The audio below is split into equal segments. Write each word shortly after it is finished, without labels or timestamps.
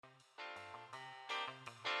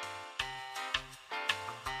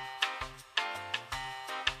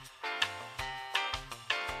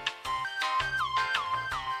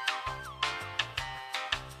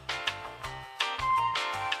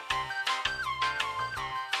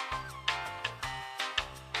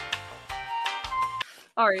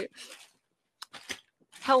All right.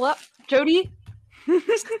 Hello, Jody.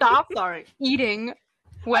 Stop Sorry. eating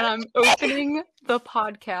when I'm opening the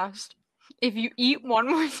podcast. If you eat one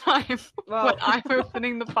more time when I'm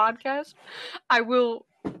opening the podcast, I will.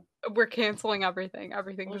 We're canceling everything.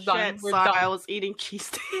 Everything's done. Shit, We're sorry, done. I was eating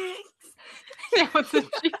cheesesteaks. Yeah, it's a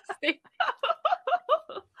cheesesteak.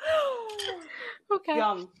 Okay.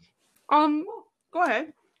 Yum. Go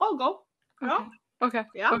ahead. I'll go. Okay. Okay.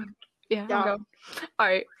 Yeah? Okay. Yeah, Yeah. I'll go. All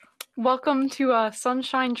right. Welcome to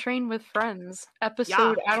Sunshine Train with Friends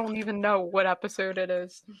episode. Yeah. I don't even know what episode it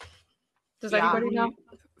is. Does Yeah. anybody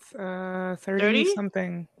know? 30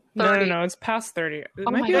 something. 30. No, it's past 30. It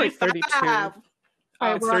Oh might my be God. like 32. Alright,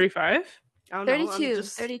 Oh, it's 35? I don't know. 32. I'm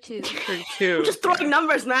just, 32. 32. I'm just throwing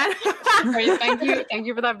numbers, man. All right, thank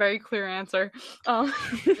you for that very clear answer. No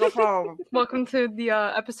problem. Welcome to the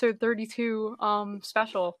episode 32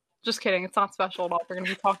 special. Just kidding, it's not special at all. We're gonna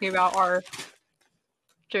be talking about our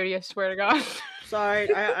Jody, I swear to God.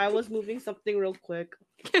 Sorry, I was moving something real quick.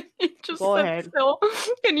 Can you just Go sit ahead. still?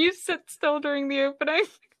 Can you sit still during the opening?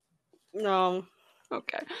 No.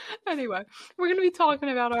 Okay. Anyway, we're gonna be talking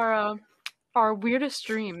about our weirdest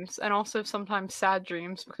dreams and also sometimes sad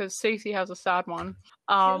dreams because Stacy has a sad one.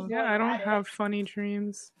 Yeah, I don't have funny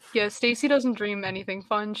dreams. Yeah, Stacy doesn't dream anything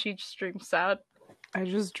fun. She just dreams sad. I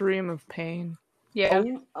just dream of pain. Yeah.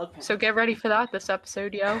 Oh, okay. So get ready for that this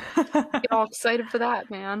episode, yo. Get all excited for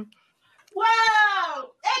that, man. Wow!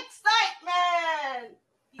 Excitement!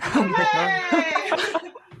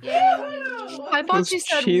 Yay! I thought Those you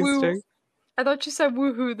said cheese woo. sticks. I thought you said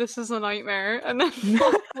woohoo, this is a nightmare. And then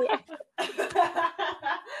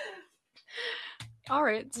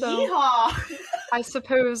Alright, so Yeehaw! I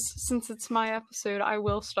suppose since it's my episode, I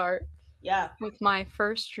will start Yeah. with my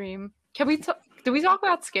first dream. Can we do we talk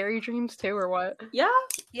about scary dreams too or what? Yeah.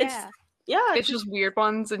 Yeah. Yeah. It's just weird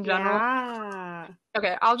ones in general. Yeah.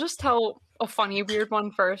 Okay, I'll just tell a funny weird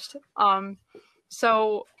one first.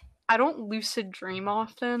 So I don't lucid dream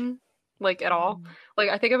often, like at all. Like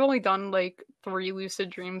I think I've only done like 3 lucid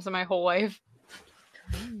dreams in my whole life.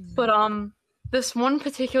 But this one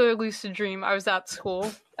particular lucid dream, I was at school.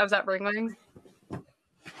 I was at Ringling.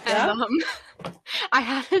 Yeah? And I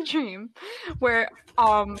had a dream where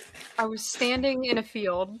I was standing in a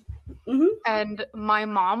field Mhm. and my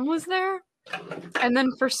mom was there. And then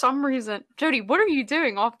for some reason, Jody, what are you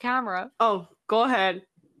doing off camera? Oh, go ahead.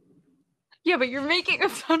 Yeah, but you're making a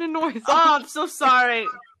ton of noise. Oh, I'm so sorry.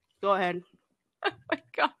 Go ahead. Oh my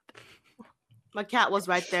God. My cat was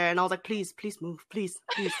right there, and I was like, please move. Please,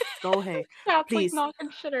 go ahead. Cat's Please. like knocking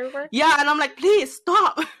shit over. Yeah, and I'm like, please,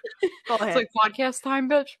 stop. Go It's ahead. like podcast time,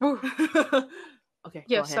 bitch. Woo. Okay,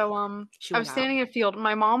 Yeah, go ahead. so Shoot I was it out. standing in a field.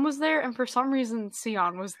 My mom was there, and for some reason,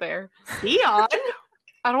 Sion was there. Leon?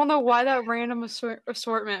 I don't know why that random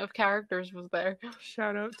assortment of characters was there.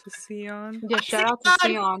 Shout out to Sion. Yeah, shout out to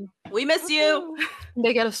Sion. We miss you.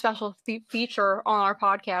 They get a special feature on our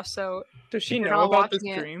podcast, so Does she You're know not about this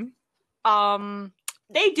watching it. dream?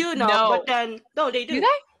 They do know, No. but then no, they do. do they?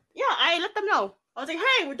 Yeah, I let them know. I was like,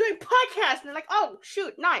 hey, we're doing podcast, and they're like, oh,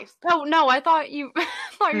 shoot, nice. Oh no, I thought you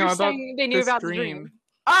thought you No, were about saying they knew this about the dream.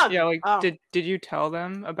 Oh, Yeah, like, Oh. did you tell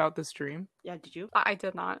them about this dream? yeah. Did you? I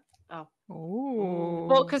did not. Ooh.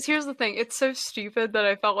 Well, because here's the thing, it's so stupid that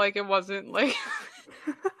I felt like it wasn't like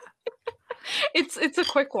it's a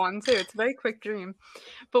quick one too. It's a very quick dream.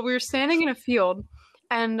 But we were standing in a field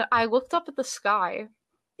and I looked up at the sky and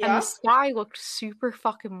Yeah. the sky looked super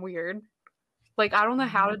fucking weird. Like I don't know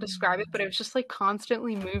how to describe it, but it was just like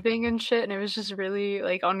constantly moving and shit and it was just really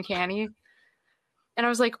like uncanny. And I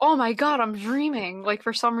was like, "Oh my God, I'm dreaming." Like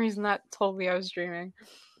for some reason that told me I was dreaming.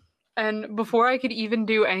 And before I could even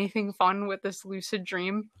do anything fun with this lucid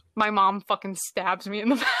dream, my mom fucking stabs me in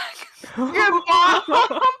the back. Your mom.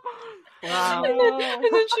 Wow. And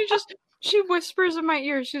then she whispers in my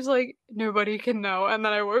ear, she's like, "Nobody can know." And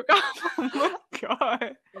then I woke up. Oh my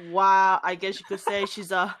God. Wow. I guess you could say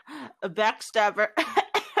she's a backstabber.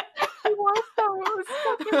 It was, though. It was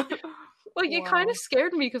fucking- like it kind Wow. of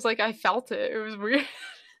scared me because like I felt it. It was weird.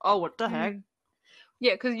 Oh, what the heck?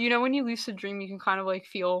 Yeah, because you know when you lucid dream, you can kind of like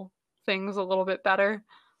feel things a little bit better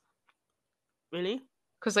Really?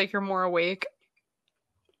 because like you're more awake.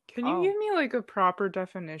 Can you Oh. give me like a proper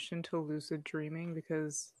definition to lucid dreaming?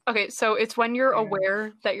 Because Okay, so it's when you're Yeah.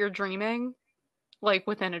 aware that you're dreaming, like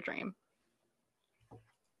within a dream.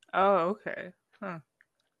 oh, okay.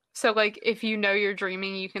 So like if you know you're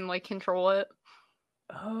dreaming, you can like control it.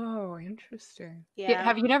 Oh, interesting. Yeah.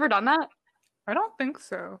 Have you never done that? I don't think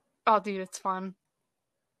so. Oh, dude, it's fun.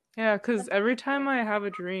 Yeah, because every time I have a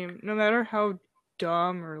dream, no matter how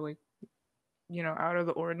dumb or like, out of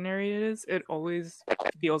the ordinary it is, it always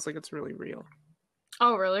feels like it's really real.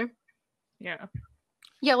 Oh, really? Yeah.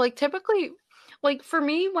 Yeah, like typically, like for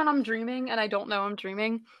me, when I'm dreaming and I don't know I'm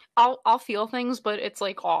dreaming, I'll feel things, but it's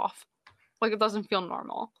like off. Like it doesn't feel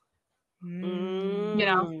normal, you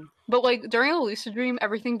know? Mm. But like during a lucid dream,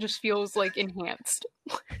 everything just feels like enhanced.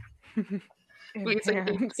 Like, it's like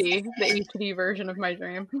Enhanced. HD, the HD version of my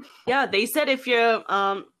dream. Yeah, they said if you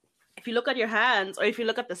look at your hands or if you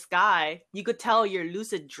look at the sky, you could tell you're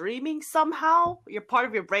lucid dreaming somehow. Your part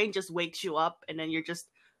of your brain just wakes you up, and then you're just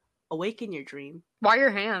awake in your dream. Why your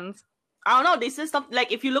hands? I don't know. They said something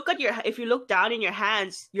like if you look down in your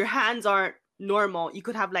hands aren't normal. You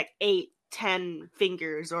could have like 8, 10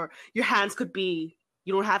 fingers, or your hands could be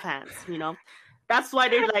you don't have hands. You know, that's why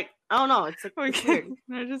they're like I don't know. It's like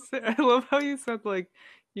it's weird. I love how you said like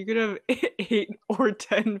you could have 8 or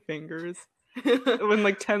 10 fingers. When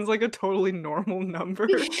like 10's like a totally normal number.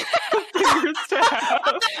 Fingers to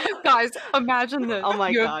have. Guys, imagine this. Oh my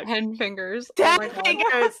you God. have 10 fingers. 10 Oh my God.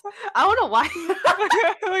 fingers. I don't know why. Like, I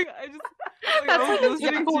just like, I That's was like, a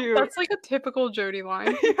listening typical, to you. that's like a typical Jody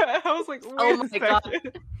line. Yeah, I was like, wait Oh a my God.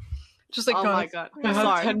 second. Just like, Oh my guys, God. I I'm have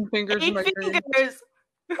sorry. 10 fingers in 8 my dream. fingers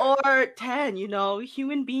or 10. You know,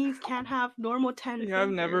 human beings can't have normal 10 fingers. Yeah, I've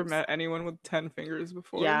never met anyone with 10 fingers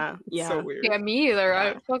before. Yeah, It's yeah. so weird. Yeah, me either.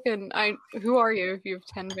 Yeah. Who are you if you have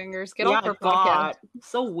 10 fingers? Get Yeah, off our God.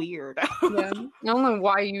 So weird. podcast. Yeah. I don't know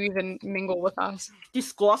why you even mingle with us.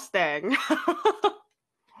 Disgusting.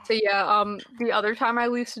 So yeah, the other time I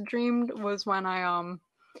lucid dreamed was when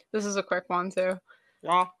this is a quick one too.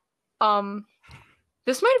 Yeah.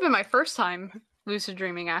 This might have been my first time lucid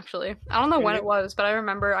dreaming actually. I don't know when it was, but I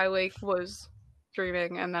remember I like was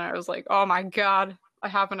dreaming and then I was like, oh my God, I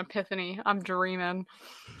have an epiphany. I'm dreaming.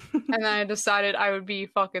 And then I decided I would be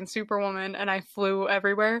fucking Superwoman and I flew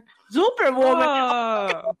everywhere. Superwoman.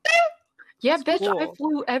 Oh, Yeah, That's bitch, I cool.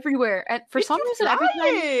 flew everywhere. And for some reason,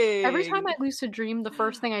 every time I lucid dream, the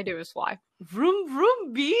first thing I do is fly. Vroom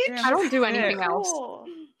vroom bitch. Yeah, I don't do anything sick. else. Cool.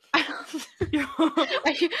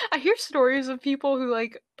 I hear stories of people who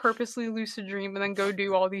like purposely lucid dream and then go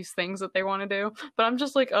do all these things that they want to do, but I'm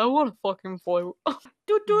just like, I want to fucking float.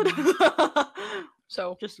 Doot, doot.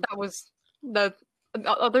 So Just that was the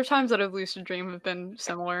other times that I've lucid dream have been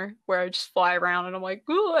similar, where I just fly around and I'm like,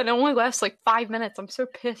 ooh, and it only lasts like 5 minutes. I'm so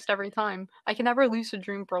pissed every time. I can never lucid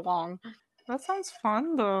dream for long. That sounds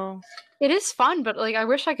fun though. It is fun, but like I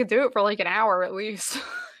wish I could do it for like an hour at least.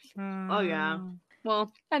 Oh, yeah.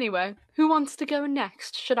 Well, anyway, who wants to go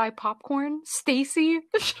next? Should I popcorn? Stacy?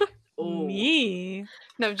 Oh. Me?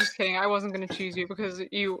 No, just kidding. I wasn't going to choose you because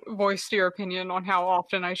you voiced your opinion on how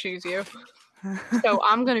often I choose you. So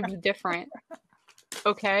I'm going to be different.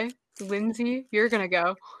 Okay? Lindsay, you're going to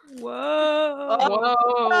go. Whoa.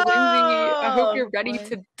 Whoa, Lindsay, I hope you're ready boy.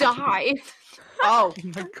 to die. Oh.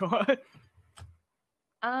 Oh my god.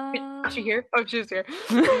 Is she here? Oh, she's here.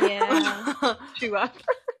 Yeah. She left.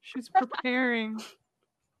 She's preparing.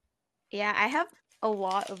 Yeah, I have a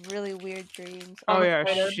lot of really weird dreams. Oh I'm yeah,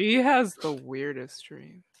 excited. she has the weirdest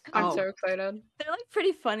dream. I'm Oh. so excited. They're like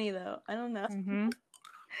pretty funny though. I don't know. Mm-hmm.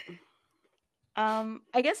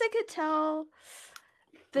 I guess I could tell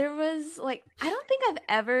there was like I don't think I've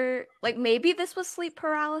ever like maybe this was sleep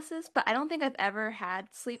paralysis, but I don't think I've ever had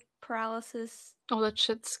sleep paralysis Oh, that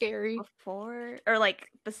shit's scary. before or like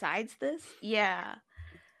besides this. Yeah.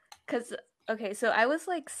 Cuz okay, so I was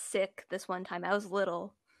like sick this one time. I was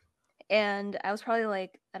little. And I was probably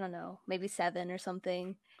like, I don't know, maybe 7 or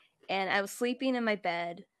something. And I was sleeping in my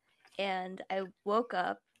bed and I woke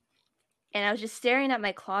up and I was just staring at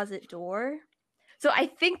my closet door. So I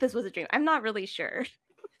think this was a dream. I'm not really sure.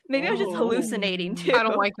 Maybe I was just Oh. hallucinating too. I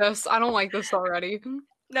don't like this. I don't like this already.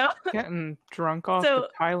 No. Getting drunk off So- the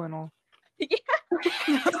Tylenol.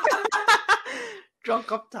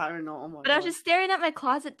 Drunk up Tylenol. Oh my But I was God. just staring at my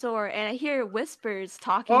closet door and I hear whispers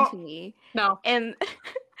talking Oh. to me. No. And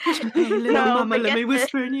Hey, little No, mama, but let get me this.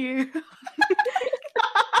 whisper in your ear.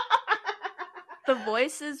 the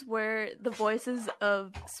voices were the voices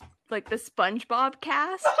of like the SpongeBob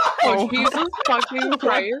cast. Oh, Jesus fucking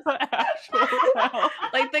Christ.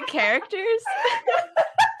 Like the characters.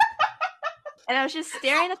 And I was just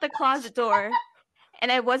staring at the closet door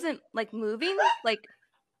and I wasn't like moving. Like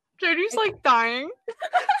Jody's like dying.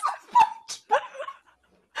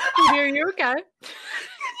 Are you okay? I'm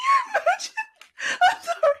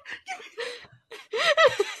sorry.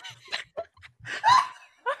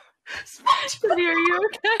 Jody, are you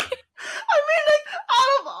okay? I mean, like,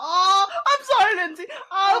 out of all, I'm sorry, Lindsay.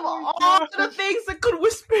 Out of Oh my all God. the things that could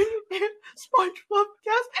whisper in your ear, SpongeBob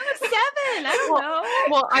cast. 7, I don't know.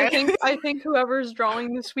 Well, I think whoever's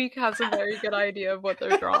drawing this week has a very good idea of what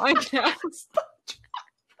they're drawing.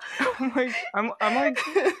 I'm like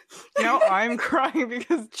now I'm crying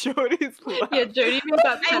because Jody's laugh. Yeah, Jody made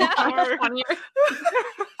that I know. 10 times funnier.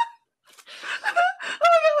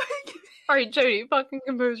 All right, Jody, fucking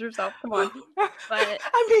compose yourself. Come on. But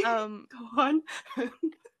I mean, go on.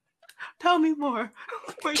 Tell me more.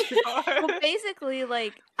 Oh my god. well, basically,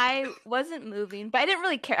 like I wasn't moving, but I didn't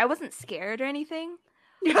really care. I wasn't scared or anything.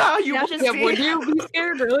 Yeah, you Yeah, would just- Yeah, would you be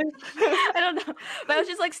scared, really? I don't know, but I was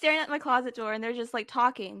just like staring at my closet door, and they're just like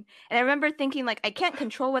talking. And I remember thinking, like, I can't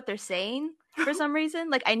control what they're saying for some reason.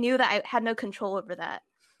 Like I knew that I had no control over that.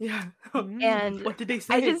 Yeah. And What did they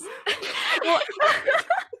say? I just, well,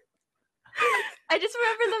 I just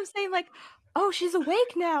remember them saying like, "Oh, she's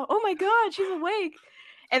awake now. Oh my god, she's awake."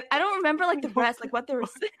 And I don't remember like the rest, like what they were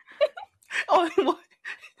saying. Oh, what?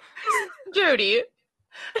 Jody.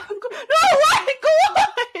 No, what? Go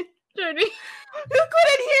on. Jody. You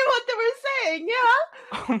couldn't hear what they were saying,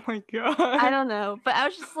 yeah? Oh my god. I don't know, but I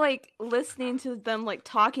was just like listening to them like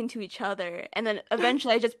talking to each other, and then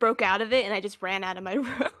eventually I just broke out of it and I just ran out of my room.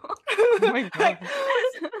 Oh my god. Like,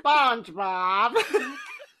 SpongeBob.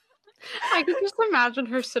 I could just imagine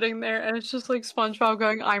her sitting there and it's just like SpongeBob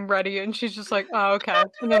going, "I'm ready," and she's just like, "Oh, okay."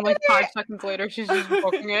 And then like 5 seconds later, she's just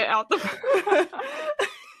booking it out the.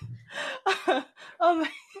 Oh my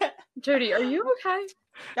god. Jody, are you okay?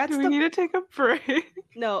 That's Do we the need to take a break?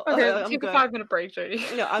 no. Okay, I'm take good. a 5-minute break, Jody.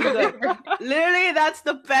 No, I'm good. Literally, that's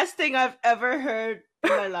the best thing I've ever heard in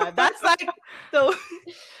my life. That's like the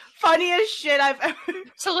funniest shit I've ever.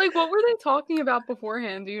 So like, what were they talking about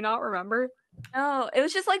beforehand? Do you not remember? No, it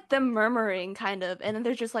was just like them murmuring kind of, and then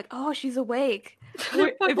they're just like, "Oh, she's awake." Wait,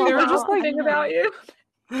 if Like, they were what just like thing about you.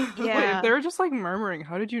 Wait, Yeah. if they were just like murmuring,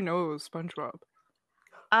 how did you know it was SpongeBob?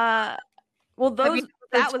 Well, Have those you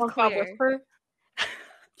that heard was SpongeBob clear. whisper?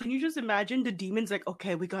 Can you just imagine the demons like,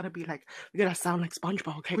 okay, we gotta sound like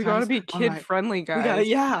SpongeBob, okay? We gotta guys? be All kid right. friendly, We guys. gotta,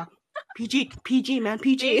 yeah. PG, man,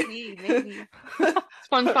 PG. Maybe.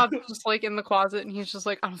 SpongeBob's just like in the closet and he's just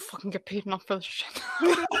like, "I don't fucking get paid enough for this shit."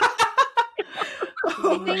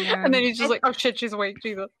 Oh, man. And then he's just like, "Oh shit, she's awake,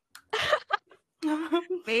 Jesus."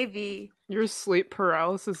 Maybe. Your sleep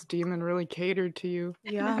paralysis demon really catered to you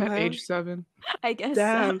Yeah, at man. age 7. I guess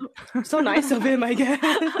Damn. so. So nice of him, I guess.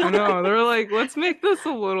 I know. They're like, let's make this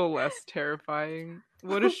a little less terrifying.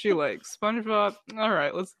 What is she like? SpongeBob?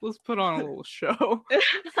 Alright, let's put on a little show.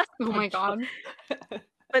 Oh my god.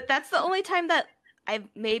 But that's the only time that I've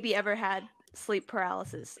maybe ever had sleep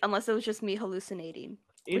paralysis, unless it was just me hallucinating.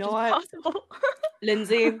 You which know is what, possible.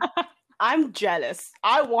 Lindsay? I'm jealous.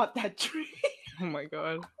 I want that dream. Oh my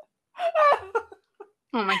god.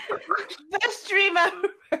 Oh my god. Best dream ever.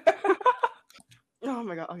 Oh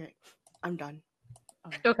my god. Okay, I'm done.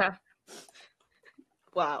 Okay.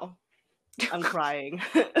 Wow. I'm crying.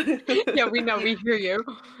 Yeah, we know, we hear you.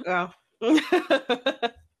 Oh. Do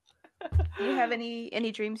you have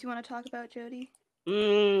any dreams you want to talk about, Jody?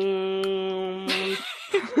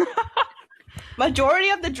 Majority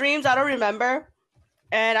of the dreams I don't remember,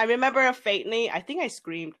 and I remember faintly. I think I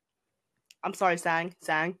screamed. I'm sorry, Sang.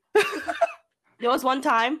 There was one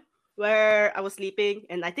time where I was sleeping,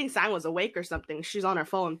 and I think Sang was awake or something. She's on her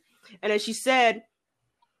phone, and then she said,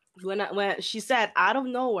 when she said out of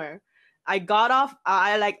nowhere, I got off.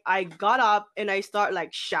 I got up and I start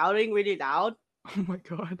like shouting really loud. Oh my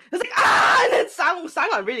god. I was like, ah! And then Sang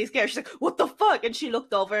got really scared. She's like, what the fuck? And she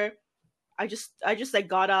looked over. I just like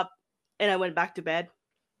got up and I went back to bed.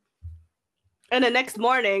 And the next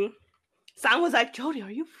morning, Sang was like, Jody,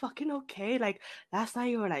 are you fucking okay? Like, last night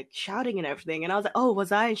you were like shouting and everything. And I was like, oh,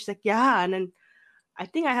 was I? And she's like, yeah. And then I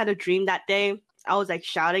think I had a dream that day. I was like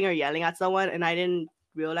shouting or yelling at someone and I didn't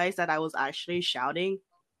realize that I was actually shouting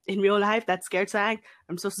in real life. That scared Sang.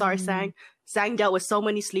 I'm so sorry, Sang. Sang dealt with so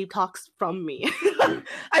many sleep talks from me.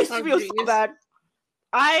 I feel so jeez. bad.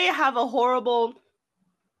 I have a horrible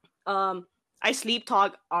I sleep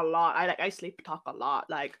talk a lot. I sleep talk a lot.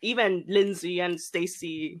 Like even Lindsay and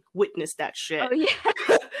Stacy witnessed that shit. Oh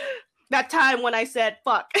yeah. That time when I said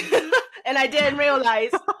fuck and I didn't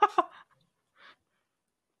realize.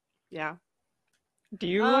 Yeah. Do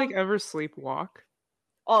you like ever sleepwalk?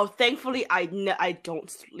 Oh, thankfully I don't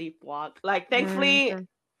sleepwalk. Like thankfully Okay.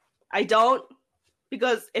 I don't,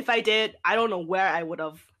 because if I did, I don't know where I would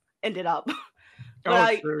have ended up.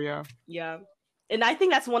 But Oh, true, yeah. yeah. And I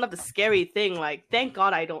think that's one of the scary thing. Like, thank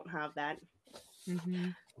God I don't have that. Mm-hmm.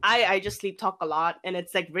 I just sleep talk a lot, and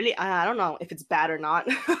it's like really, I don't know if it's bad or not.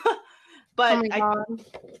 But Oh my god.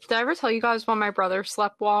 Did I ever tell you guys when my brother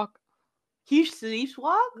slept walk? He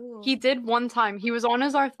sleepwalk? He did one time. He was on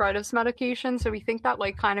his arthritis medication, so we think that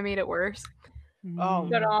like kind of made it worse. Oh.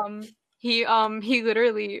 But he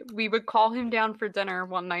literally, we would call him down for dinner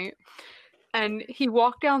one night, And he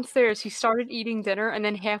walked downstairs, he started eating dinner, and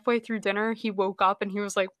then halfway through dinner, he woke up and he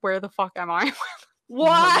was like, "Where the fuck am I?"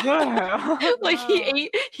 What? The Like Wow.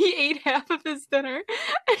 he ate half of his dinner.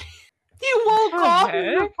 He woke up.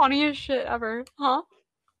 It was the funniest shit ever. Huh?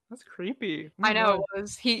 That's creepy. Oh I my know God. it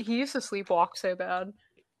was. He used to sleepwalk so bad.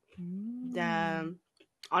 Damn.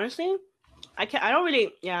 Honestly, I can't. I don't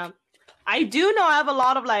really. Yeah, I do know I have a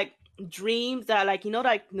lot of like dreams that like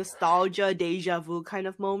like nostalgia, deja vu kind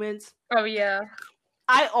of moments. Oh yeah.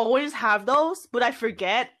 I always have those, but I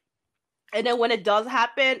forget. And then when it does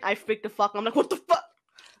happen, I freak the fuck. I'm like, what the fuck?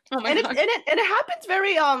 Oh my And it god. and it happens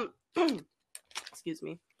very excuse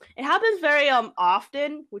me. It happens very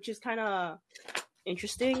often, which is kind of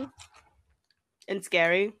interesting and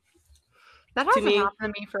scary. That to hasn't me-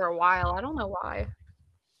 happened to me for a while. I don't know why.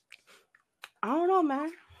 I don't know,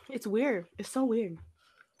 man. It's weird. It's so weird.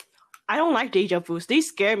 I don't like deja vus. They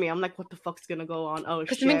scare me. I'm like, what the fuck's gonna go on? Oh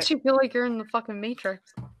Because shit! it makes you feel like you're in the fucking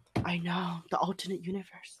Matrix. I know the alternate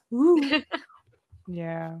universe. Ooh.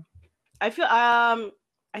 Yeah. I feel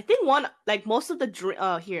I think one like most of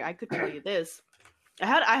the here I could tell you this. I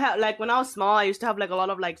had like when I was small I used to have like a lot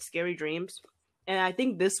of like scary dreams, and I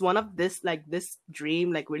think this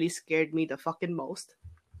dream like really scared me the fucking most,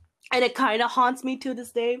 and it kind of haunts me to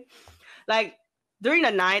this day. Like during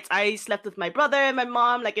the nights I slept with my brother and my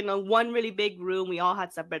mom like in a one really big room. We all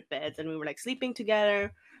had separate beds and we were like sleeping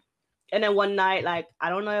together. And then one night, like, I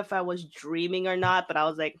don't know if I was dreaming or not, but I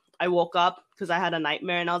was like, I woke up because I had a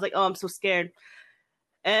nightmare and I was like, oh, I'm so scared.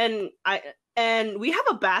 And we have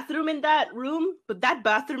a bathroom in that room, but that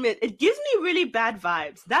bathroom, it gives me really bad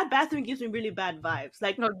vibes. That bathroom gives me really bad vibes.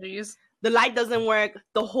 Like, Oh jeez. the light doesn't work.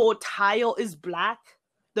 The whole tile is black.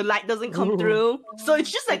 The light doesn't come Ooh. through. So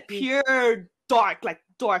it's just like pure dark, like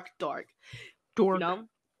dark. Dork. You know?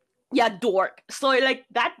 Yeah, dork. So like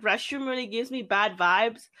that restroom really gives me bad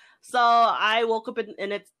vibes. So I woke up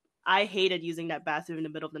and I hated using that bathroom in the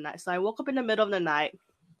middle of the night. So I woke up in the middle of the night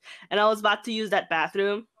and I was about to use that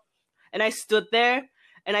bathroom and I stood there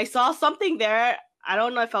and I saw something there. I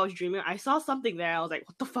don't know if I was dreaming. I saw something there. I was like,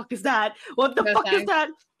 what the fuck is that? What the No fuck is thanks. that?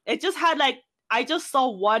 It just had like, I just saw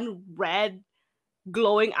one red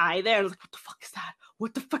glowing eye there. I was like, what the fuck is that?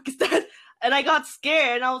 What the fuck is that? And I got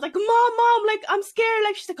scared and I was like, Mom, like, I'm scared.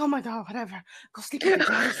 Like, she's like, oh my God, whatever. Go sleep in the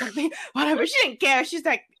bed or something. Whatever. She didn't care. She's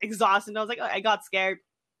like exhausted. And I was like, oh, I got scared.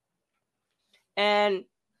 And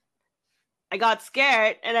I got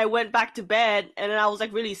scared and I went back to bed and then I was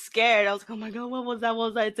like really scared. I was like, oh my God, what was that? What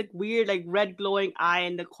was that? It's like weird, like red glowing eye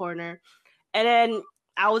in the corner. And then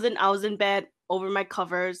I was in bed over my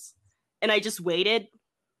covers and I just waited.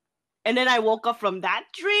 And then I woke up from that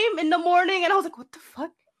dream in the morning and I was like, what the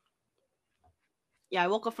fuck? Yeah, I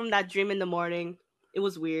woke up from that dream in the morning. It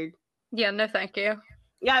was weird. Yeah, no thank you.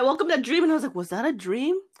 Yeah, I woke up that dream and I was like, was that a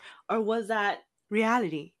dream? Or was that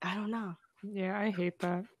reality? I don't know. Yeah, I hate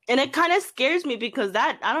that. And it kind of scares me because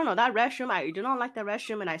that restroom, I do not like that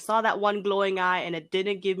restroom. And I saw that one glowing eye and it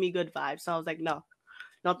didn't give me good vibes. So I was like, no,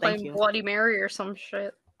 thank Like you. Bloody Mary or some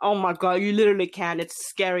shit. Oh my God, you literally can. It's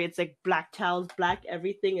scary. It's like black tiles, black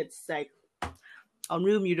everything. It's like a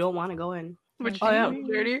room you don't want to go in. Which Oh, yeah.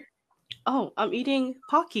 dirty. Oh, I'm eating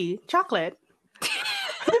Pocky chocolate.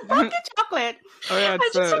 Pocky chocolate. Oh yeah, I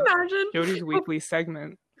it's just imagine. Jody's weekly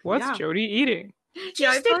segment. What's Yeah. Jody eating? Yeah,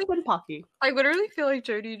 I Cheese feel sticks and Pocky. I literally feel like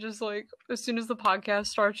Jodie just like as soon as the podcast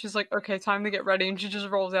starts, she's like, "Okay, time to get ready," and she just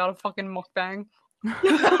rolls out a fucking mukbang.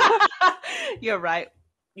 You're right.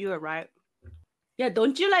 You are right. Yeah,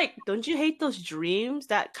 don't you hate those dreams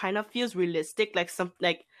that kind of feels realistic? Like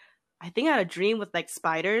I think I had a dream with like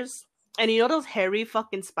spiders. And you know those hairy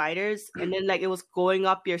fucking spiders? And then like it was going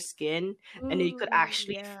up your skin and then you could Ooh,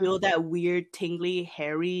 actually yeah. feel that weird tingly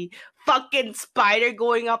hairy fucking spider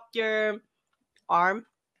going up your arm.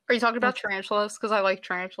 Are you talking about tarantulas? Because I like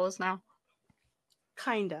tarantulas now.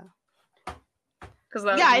 Kinda. Because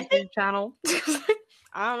that Yeah, I was a big channel.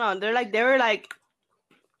 I don't know. They were like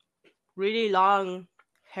really long,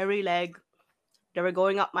 hairy leg. They were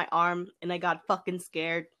going up my arm, and I got fucking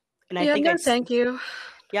scared. And I yeah, think no, thank you.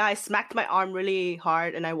 Yeah, I smacked my arm really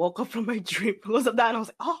hard, and I woke up from my dream because of that. And I was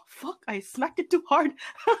like, "Oh fuck! I smacked it too hard."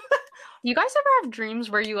 You guys ever have dreams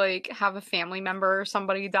where you like have a family member or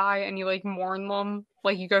somebody die and you like mourn them?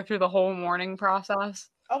 Like you go through the whole mourning process,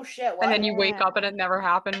 Oh shit! and then you wake Yeah. up and it never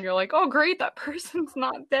happened. You're like, "Oh great, that person's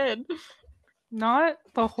not dead." Not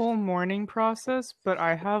the whole mourning process, but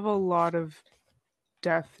I have a lot of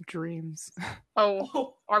death dreams.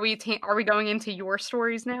 Oh, are we going into your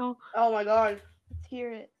stories now? Oh my god! Let's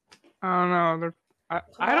hear it. I don't know. I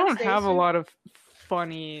Come on, don't have a Stacey. lot of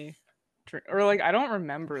funny or like I don't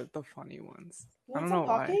remember the funny ones. I don't know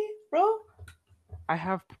why. bro? I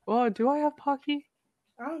have. Oh, do I have Pocky?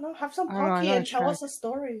 I don't know. Have some I don't know, I Pocky gotta and tell check. us a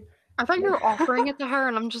story. I thought you were offering it to her,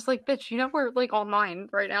 and I'm just like, bitch, you know we're like online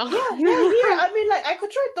right now. Yeah, here. I mean, like, I could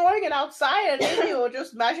try throwing it outside and maybe it will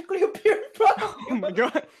just magically appear in front of you. Oh my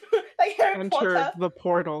god! Like Harry Enter Potter. the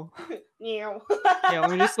portal. Yeah, Yeah,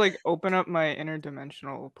 let me just like open up my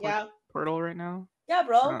interdimensional Yeah. portal right now. Yeah,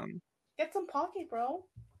 bro. Get some Pocky, bro.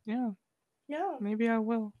 Yeah, Yeah. maybe I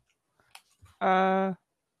will. I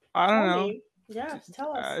don't know. Me. Yeah,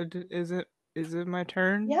 tell us. Is it my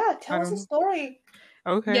turn? Yeah, tell us a story.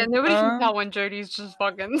 Okay. Yeah, nobody can tell when Jody's just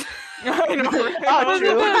fucking. I know,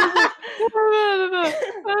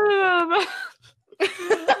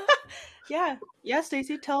 right? Yeah,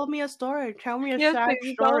 Stacey, tell me a story. Tell me a Yes, sad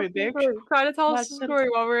baby, story, tell us bitch. a story. Try to tell us That's a story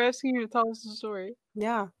while we're asking you to tell us a story.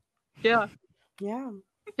 Yeah, Yeah, yeah.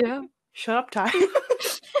 yeah. Shut up, Ty.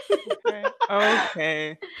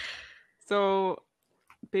 Okay. So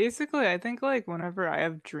basically, I think like whenever I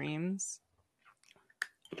have dreams,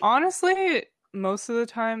 honestly, most of the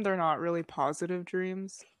time they're not really positive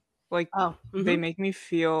dreams. Like Oh, they make me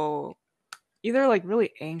feel either like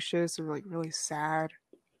really anxious or like really sad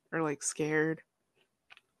or like scared.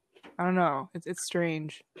 I don't know. It's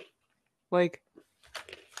strange. Like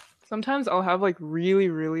sometimes I'll have like really,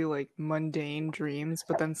 really like mundane dreams,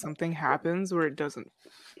 but then something happens where it doesn't.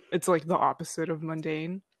 It's like the opposite of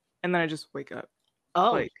mundane, and then I just wake up.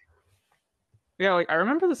 Oh, Like, yeah, like I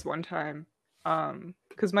remember this one time,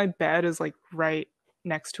 because my bed is like right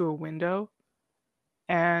next to a window,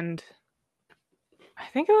 and I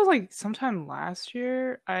think it was like sometime last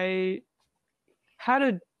year. It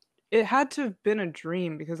had to have been a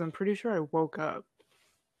dream because I'm pretty sure I woke up.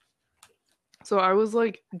 So I was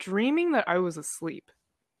like dreaming that I was asleep.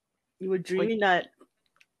 you were dreaming that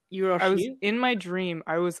you were I was asleep? in my dream.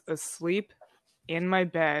 I was asleep in my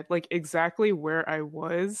bed, like exactly where I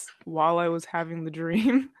was while I was having the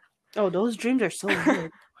dream. Oh, those dreams are so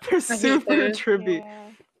weird. They're super those. trippy.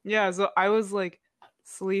 Yeah, so I was like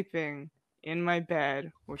sleeping in my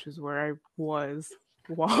bed, which is where I was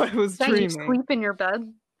while I was Dang, you dreaming. sleep in your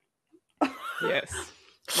bed? Yes.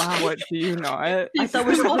 Wow, what do you not? I thought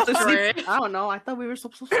we were supposed to Sorry. sleep. I don't know. I thought we were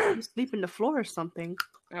supposed to sleep in the floor or something.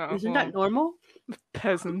 Oh, Isn't well, that normal?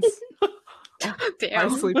 peasants? I Damn.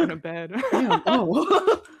 sleep in a bed. Damn.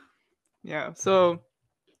 Oh. Yeah, so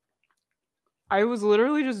I was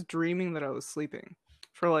literally just dreaming that I was sleeping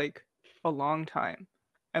for like a long time.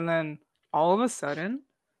 And then all of a sudden,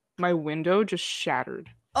 my window just shattered.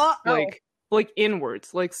 Oh. Like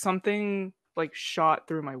inwards. Like something like shot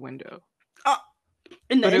through my window.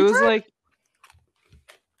 In the But it was inside?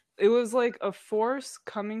 like a force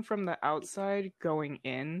coming from the outside going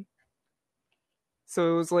in.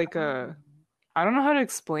 So it was like I don't know how to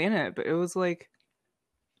explain it, but it was like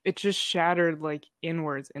it just shattered like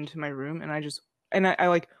inwards into my room, and I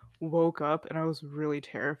like woke up and I was really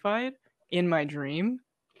terrified in my dream.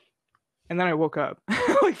 And then I woke up.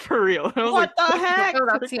 Like for real. And I was What like, the heck? Oh,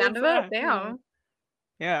 that's the What's end of that? it? Damn.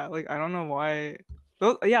 Yeah, like I don't know why.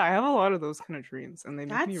 Yeah, I have a lot of those kind of dreams, and they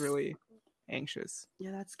make me That's- really anxious.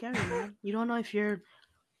 Yeah, that's scary, man. You don't know if you're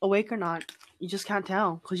awake or not. You just can't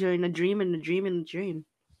tell because you're in a dream, in a dream, in a dream,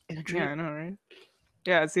 in a dream. Yeah, I know, right?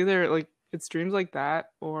 Yeah, it's either like it's dreams like that,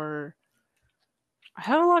 or I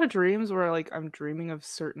have a lot of dreams where like I'm dreaming of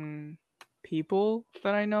certain people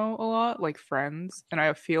that I know a lot, like friends, and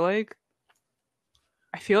I feel like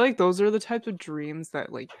those are the types of dreams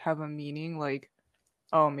that like have a meaning, like,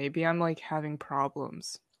 oh, maybe I'm like having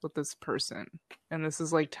problems with this person, and this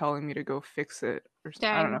is like telling me to go fix it or something.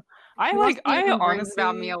 I don't know. I honestly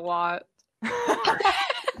about me a lot.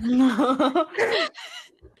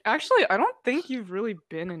 Actually, I don't think you've really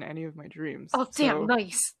been in any of my dreams. Oh, damn, so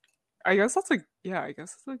nice. I guess that's a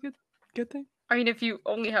good thing. I mean, if you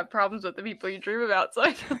only have problems with the people you dream about, so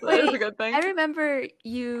I guess that is a good thing. I remember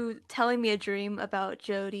you telling me a dream about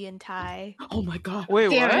Jody and Ty. Oh my god. Wait,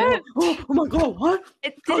 Damn what? it. Oh my god, what?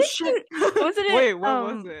 Wasn't it? Wait,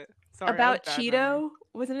 what was it? Sorry, I about have bad Cheeto? memory.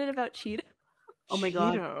 Wasn't it about Cheeto? Oh my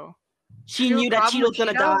god. Cheeto. She Your knew that problem Cheeto's with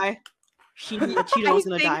gonna Cheeto? die. She knew that Cheeto was I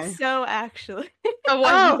gonna think die. so, actually. Oh,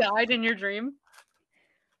 what, Oh. you died in your dream?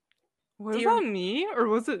 Was Do you- that me or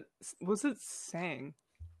was it Sang?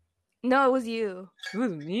 No, it was you. It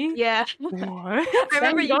was me. Yeah. What? I remember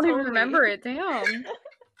Dang, you you don't even told me. remember it. Damn.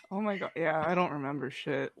 Oh my god. Yeah, I don't remember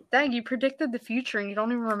shit. Dang, you predicted the future and you don't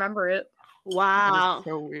even remember it. That Wow. is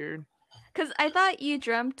so weird. Because I thought you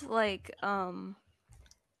dreamt like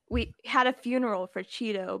we had a funeral for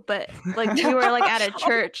Cheeto, but like we were like at a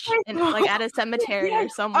church and like at a cemetery or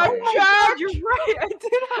somewhere. Oh my god, you're right. I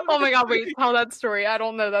did have Oh my god, wait, tell that story. I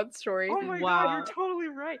don't know that story. Oh my god, Wow. you're totally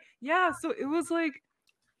right. Yeah, so it was like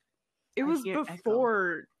It I was hear echo.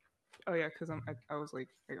 before. Oh yeah, because I was like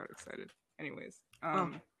I got excited. Anyways,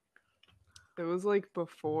 it was like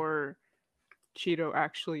before Cheeto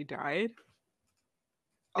actually died,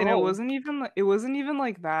 and it Oh. wasn't even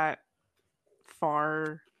like that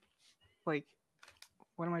far. Like,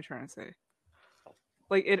 what am I trying to say?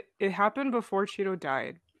 Like it happened before Cheeto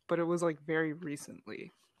died, but it was like very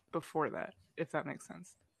recently before that, if that makes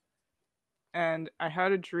sense. And I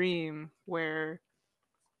had a dream where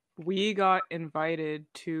we got invited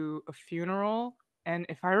to a funeral, and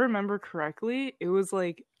if I remember correctly, it was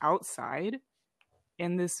like outside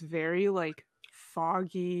in this very like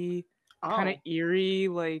foggy, kind of Oh. eerie,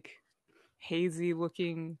 like hazy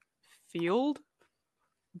looking field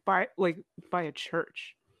by a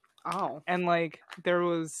church. Oh. And like there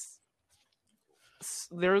was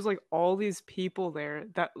like all these people there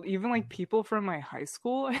that even like people from my high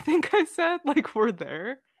school, I think I said, like were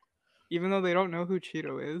there, even though they don't know who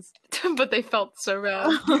Cheeto is. But they felt so bad.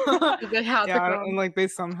 that They had to Yeah, come. and like they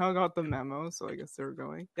somehow got the memo, so I guess they were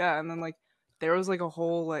going. Yeah, and then like there was like a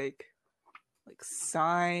whole like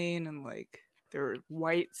sign, and like there were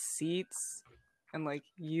white seats, and like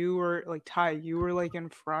you were like Ty, you were like in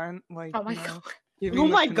front, like Oh my you know, god. giving Oh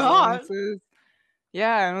the my God. condolences.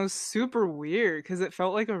 Yeah, and it was super weird because it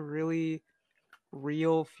felt like a really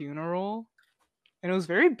real funeral, and it was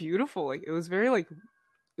very beautiful. Like it was very like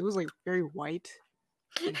very white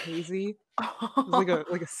and hazy. It was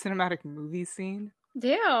like a cinematic movie scene,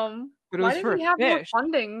 Damn. but it Why was didn't for we a have more fish.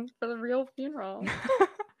 funding for the real funeral?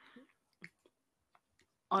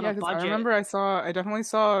 On Yeah, a because I budget. remember I definitely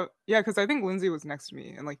saw, yeah, because I think Lindsay was next to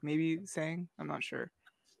me and like maybe sang, I'm not sure.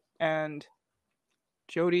 And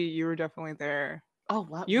Jody, you were definitely there. Oh,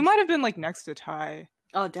 what? You might have been like next to Ty.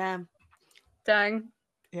 Oh, damn. Dang.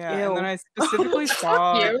 Yeah, Ew. and then I specifically Fuck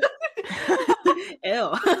saw, you.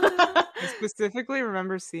 Ew. I specifically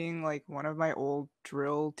remember seeing like one of my old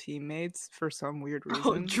drill teammates for some weird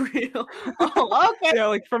Oh, reason. drill. Oh, okay. Yeah,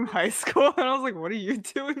 like from high school, and I was like, "What are you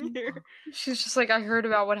doing here?" She's just like, I heard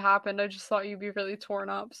about what happened. I just thought you'd be really torn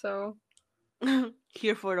up, so.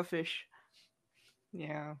 Here for the fish.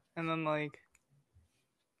 Yeah, and then like,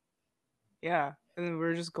 yeah, and then we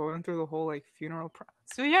were just going through the whole like funeral.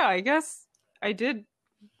 So yeah, I guess I did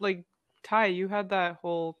like Ty. You had that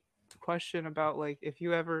whole question about like if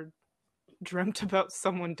you ever dreamt about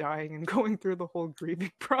someone dying and going through the whole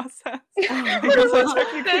grieving process. I guess I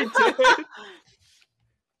technically did.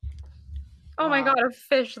 Oh my Wow. god, a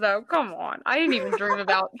fish though. Come on. I didn't even dream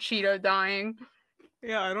about Cheeto dying.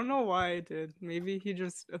 Yeah, I don't know why I did. Maybe he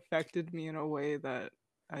just affected me in a way that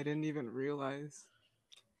I didn't even realize.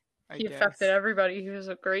 He affected guess. everybody. He was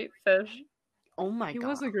a great fish. Oh my He God.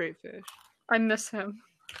 was a great fish. I miss him.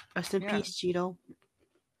 Rest in Yeah. peace, Cheeto.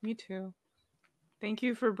 Me too. Thank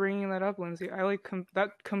you for bringing that up, Lindsay. I like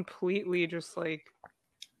that completely just like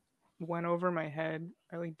went over my head.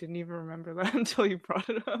 I like didn't even remember that until you brought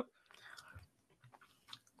it up.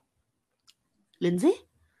 Lindsay?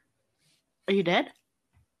 Are you dead?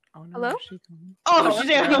 Oh no, Hello? is she coming? Oh, Oh, she's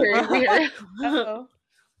yeah. there. We hear you. Uh-oh.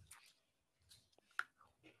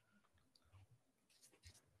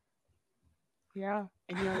 Yeah.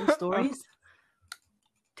 Any other stories?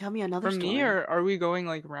 Tell me another From story. me, or are we going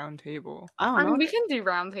like round table? I don't I know. mean, we can do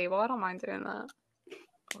round table. I don't mind doing that.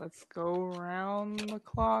 Let's go round the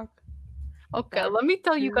clock. Okay, Back let me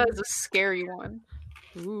tell you to- guys a scary one.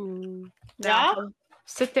 Ooh. Yeah? Now,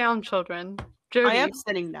 sit down, children. I Jody, am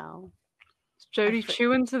sitting down. Jody, I fi-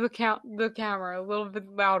 chew into the camera a little bit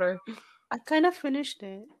louder. I kind of finished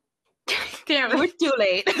it. Damn We're it. too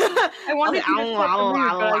late. I wanted you to set the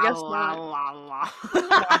mood, but I guess not.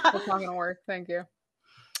 No, that's not gonna work. Thank you.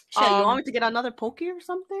 Shit, you want me to get another pokey or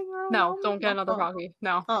something? I No, know. don't get another Oh. hockey.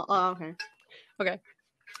 No. Oh, okay.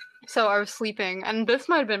 So I was sleeping, and this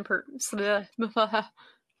might have been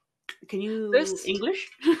Can you This- English?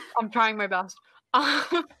 I'm trying my best.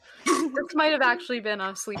 This might have actually been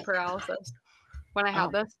a sleep paralysis when I had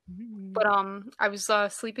Oh. this. But I was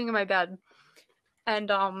sleeping in my bed,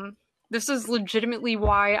 and this is legitimately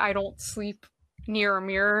why I don't sleep near a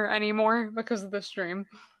mirror anymore, because of this dream.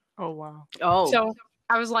 Oh wow. Oh. So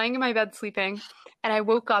I was lying in my bed sleeping, and I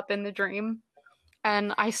woke up in the dream,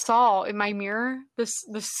 and I saw in my mirror the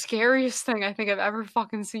scariest thing I think I've ever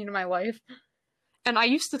fucking seen in my life. And I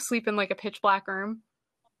used to sleep in like a pitch black room,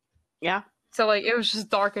 yeah. so like it was just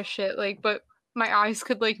dark as shit. Like, but my eyes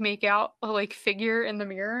could like make out a like figure in the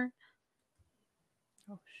mirror,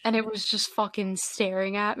 Oh, and it was just fucking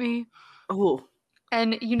staring at me. Oh.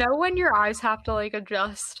 And you know when your eyes have to like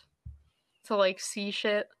adjust to like see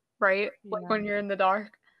shit, right? Like Yeah. when you're in the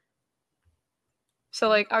dark. So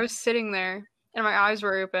like I was sitting there and my eyes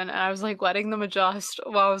were open, and I was like letting them adjust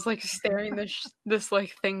while I was like staring this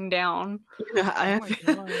like thing down. I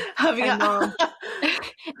Oh my God. having And,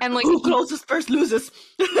 and like who closes first loses.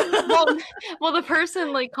 well, the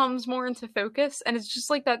person like comes more into focus, and it's just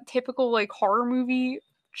like that typical like horror movie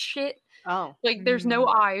shit. Oh, Like there's no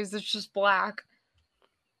eyes, it's just black.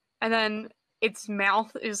 And then its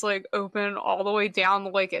mouth is like open all the way down to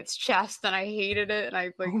like its chest, and I hated it, and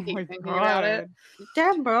I like Oh hate my thinking about it. God.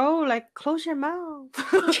 damn, bro! Like, close your mouth.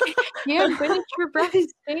 Yeah, but it's your breath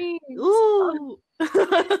stinks. Ooh.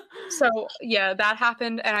 So yeah, that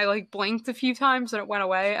happened, and I like blinked a few times, and it went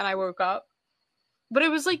away, and I woke up. But it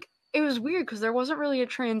was weird because there wasn't really a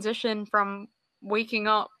transition from waking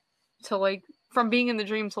up to like from being in the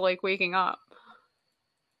dream to like waking up.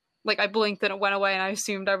 Like I blinked and it went away, and I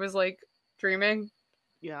assumed I was like dreaming.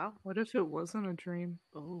 Yeah. What if it wasn't a dream?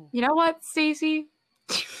 Oh. You know what, Stacey?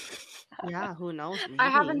 Yeah. Who knows? I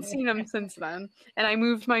Maybe. haven't seen him since then, and I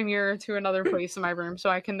moved my mirror to another place in my room so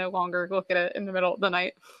I can no longer look at it in the middle of the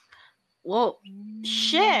night. Whoa.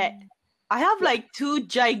 Shit. I have like 2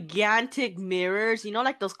 gigantic mirrors. You know,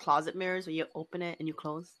 like those closet mirrors where you open it and you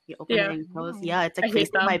close. You open Yeah. it and you close. Oh. Yeah, it's I like hate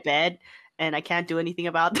facing them. my bed, and I can't do anything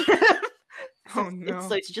about it. Oh no.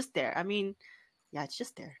 So it's just there. I mean, yeah, it's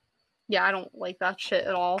just there. Yeah, I don't like that shit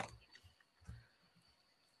at all.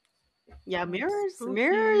 Yeah, mirrors. Spooky.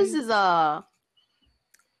 Mirrors is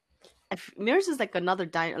mirrors is like another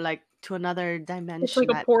like to another dimension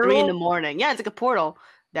like a at 3 in portal? the morning. Yeah, it's like a portal.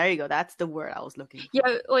 There you go. That's the word I was looking for.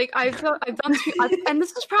 Yeah, like I've done and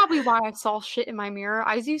this is probably why I saw shit in my mirror.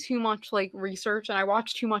 I do too much like research, and I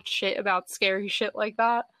watch too much shit about scary shit like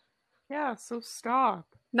that. Yeah, so stop.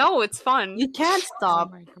 No, it's fun. You can't Oh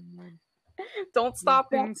stop. my God. Don't stop,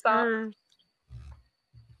 Nothing won't stop. first.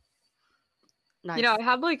 Nice. You know, I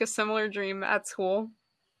had like a similar dream at school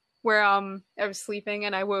where I was sleeping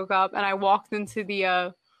and I woke up and I walked into the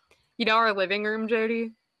our living room,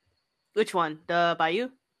 Jody. Which one? The Bayou?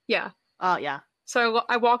 Yeah. Oh, yeah. So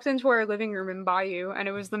I walked into our living room in Bayou, and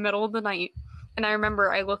it was the middle of the night. And I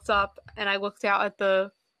remember I looked up and I looked out at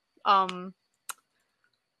the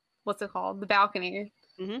what's it called? The balcony.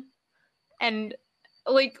 Mhm. And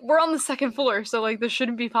like we're on the second floor, so like this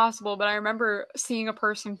shouldn't be possible, but I remember seeing a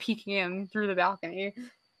person peeking in through the balcony.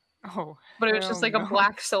 Oh, But it was just hell like a no.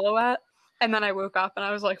 black silhouette. And then I woke up and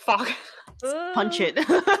I was like, fuck. Punch it.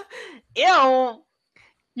 Ew.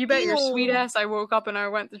 You bet your Ew. sweet ass I woke up and I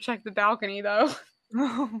went to check the balcony though.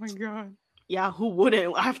 Oh my God. Yeah, who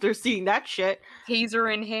wouldn't after seeing that shit?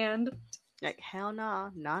 Taser in hand. Like, hell nah.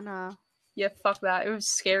 Nah. Yeah, fuck that. It was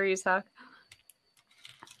scary as heck.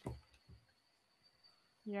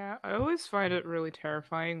 Yeah, I always find it really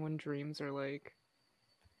terrifying when dreams are like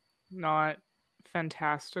not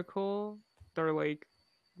fantastical. They're like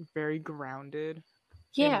very grounded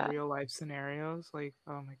Yeah. in real life scenarios. Like,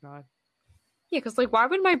 oh my God. Yeah, because like why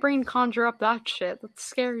would my brain conjure up that shit? That's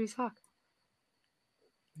scary as heck.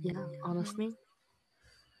 Yeah, honestly.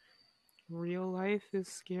 Real life is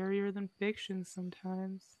scarier than fiction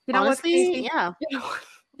sometimes. You know honestly, what? yeah. You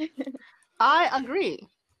know, I agree.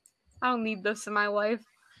 I don't need this in my life.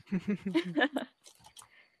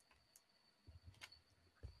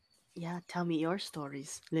 Yeah, tell me your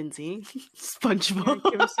stories, Lindsay. Yeah, SpongeBob.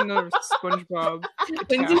 give us another SpongeBob.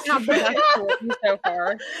 Lindsay's not the best one so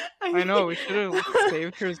far. I know, we should have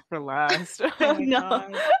saved hers for last. Oh, my no.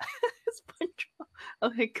 God. SpongeBob.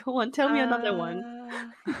 Okay, go on. Tell me another one.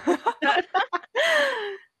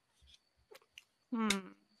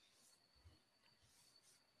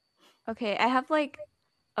 Okay, I have like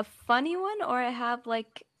a funny one, or I have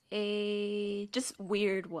like a just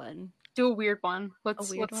weird one. Do a weird one. Let's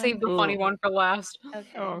weird save the one? funny Ooh. one for last. Okay.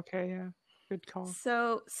 Oh, okay, yeah. Good call.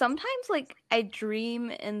 So sometimes, like, I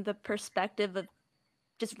dream in the perspective of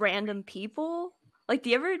just random people. Like, do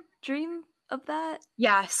you ever dream of that?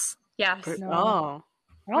 Yes. Yes. But- No. Oh.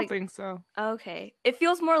 I don't like- think so. Okay. It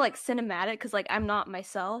feels more like cinematic because, like, I'm not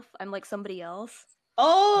myself. I'm like somebody else.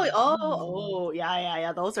 Oh,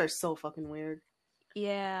 yeah. Those are so fucking weird.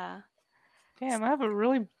 Yeah. Damn, I have a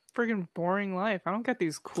really friggin' boring life. I don't get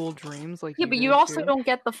these cool dreams like Yeah, but you guys also do. don't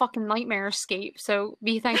get the fucking nightmare escape, so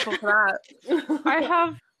be thankful for that. I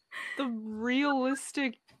have the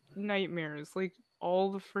realistic nightmares like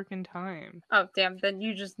all the freaking time. Oh damn, then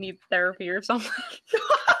you just need therapy or something.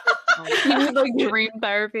 You need like dream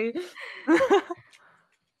therapy.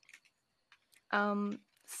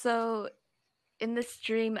 So in this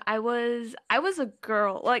dream, I was a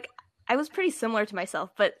girl. Like, I was pretty similar to myself,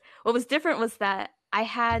 but what was different was that I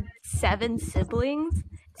had 7 siblings,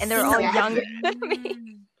 and they were all 7? younger than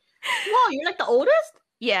me. Whoa, you're like the oldest?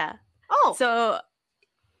 Yeah. Oh. So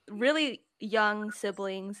really, young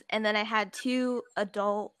siblings, and then I had two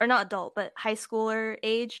adult, or not adult, but high schooler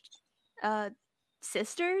aged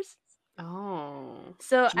sisters. Oh.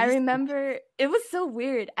 So I Jesus. remember it was so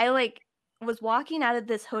weird. I like was walking out of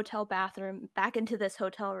this hotel bathroom back into this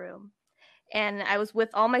hotel room, and I was with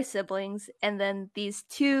all my siblings, and then these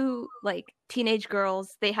two like teenage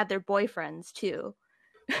girls, they had their boyfriends too.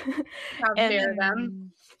 How And- dare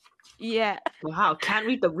them? Yeah, Wow, can't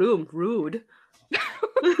read the room. Rude.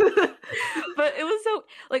 but it was so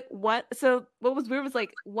like what? So what was weird was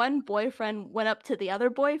like one boyfriend went up to the other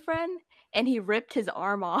boyfriend and he ripped his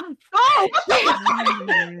arm off. Oh, what the fuck?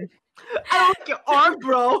 Mm. I don't like your arm,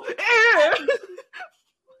 bro.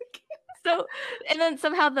 So and then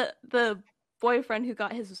somehow the boyfriend who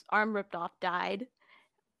got his arm ripped off died.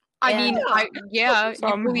 I And- mean, you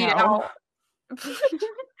bleed Somehow. out.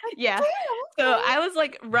 Yeah. So I was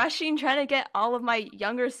like rushing, trying to get all of my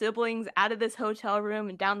younger siblings out of this hotel room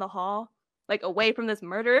and down the hall, like away from this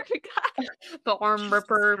murderer guy. The arm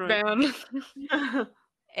ripper Christ. band.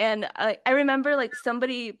 And I remember like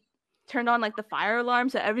somebody turned on like the fire alarm,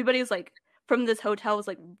 so everybody's like from this hotel was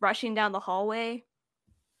like rushing down the hallway.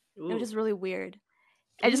 It was just really weird.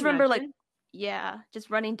 I just remember like just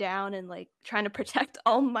running down and like trying to protect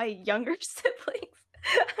all my younger siblings.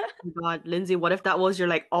 God, Lindsay, what if that was your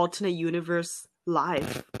like alternate universe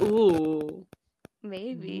life? Ooh.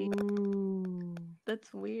 Maybe. Ooh.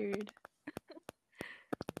 That's weird.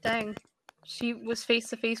 Dang. She was face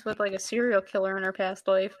to face with like a serial killer in her past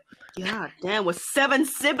life. Yeah, damn, with 7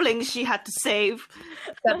 siblings she had to save.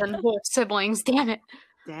 7 whole siblings. Damn it.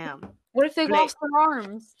 Damn. What if they Blake. lost their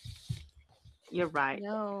arms? You're right.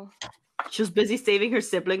 No. She was busy saving her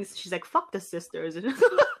siblings. She's like, fuck the sisters.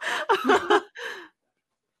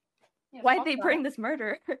 Why'd fuck they that. bring this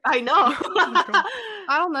murder? I know.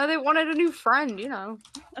 I don't know. They wanted a new friend, you know.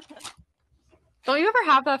 Don't you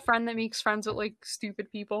ever have that friend that makes friends with like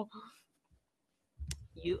stupid people?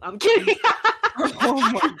 I'm kidding. Oh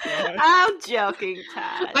my god. I'm joking,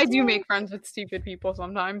 Tad. I do make friends with stupid people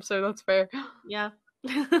sometimes, so that's fair. Yeah.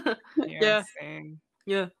 Yeah. Same.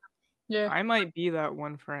 Yeah. Yeah. I might be that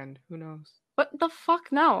one friend. Who knows? What the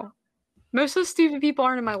fuck? No. Most of the stupid people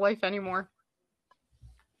aren't in my life anymore.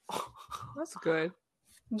 That's good.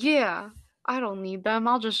 Yeah. I don't need them.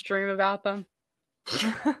 I'll just dream about them.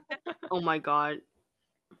 Oh my god.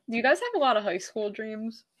 Do you guys have a lot of high school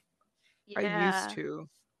dreams? I used to.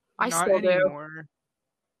 I Not still do. anymore.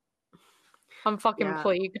 I'm fucking Yeah.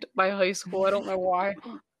 plagued by high school. I don't know why.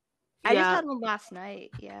 I just Yeah. had one last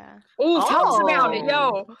night. Yeah. Oh, tell us about it,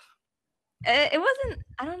 Oh. yo. It wasn't.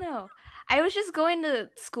 I don't know. I was just going to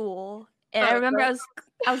school, and I Oh, remember okay.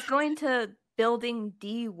 I was going to building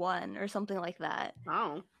D1 or something like that.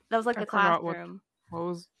 Oh. That was like I the forgot what- classroom.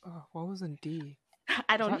 What was in D?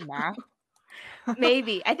 I Was don't that know. math?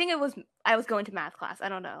 Maybe. I think I was going to math class. I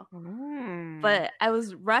don't know. Mm. But I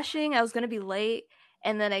was rushing. I was going to be late,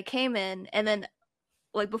 and then I came in, and then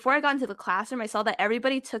like before I got into the classroom, I saw that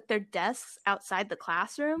everybody took their desks outside the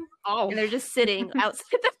classroom, Oh. and they're just sitting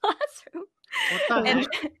outside the classroom. What the And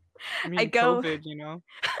heck? I mean, I go- COVID, you know.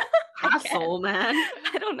 Asshole, man.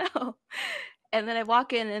 I don't know. And then I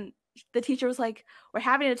walk in, and the teacher was like, "We're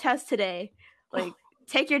having a test today. Like,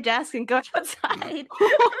 take your desk and go outside."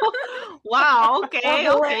 Wow, okay,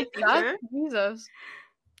 Oh, okay, That- teacher. Jesus.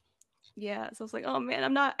 Yeah, so I was like, "Oh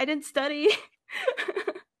man, I didn't study."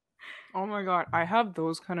 Oh my god, I have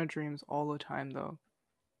those kind of dreams all the time though.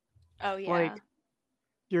 Oh yeah. Like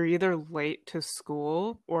you're either late to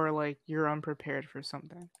school or like you're unprepared for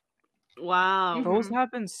something. Wow. Those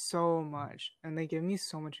happen so much and they give me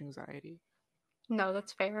so much anxiety. No,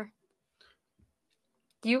 that's fair.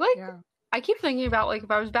 Do you like Yeah. I keep thinking about like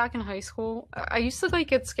if I was back in high school, I used to like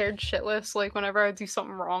get scared shitless like whenever I do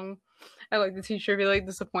something wrong. I like the teacher would be like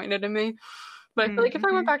disappointed in me. But I feel like if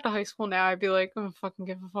I went back to high school now, I'd be like, oh, fucking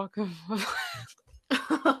give a fuck.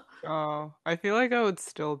 Oh, I feel like I would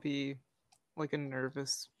still be like a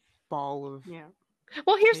nervous ball of Yeah.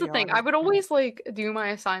 Well, here's the thing. I Chaotic, would yeah. always like do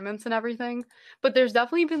my assignments and everything, but there's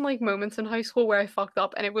definitely been like moments in high school where I fucked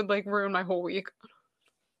up and it would like ruin my whole week.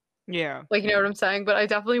 yeah. Like, you know what I'm saying? But I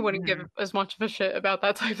definitely wouldn't give Mhm. as much of a shit about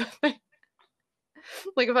that type of thing.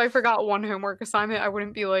 Like, if I forgot one homework assignment, I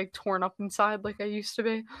wouldn't be like torn up inside like I used to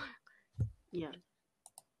be. Yeah.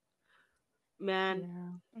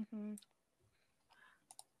 Man, Yeah. Mhm.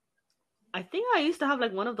 I think I used to have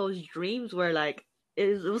like one of those dreams where like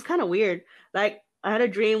it was kind of weird. Like I had a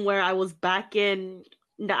dream where I was back in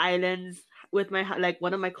the islands with my like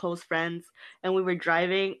one of my close friends, and we were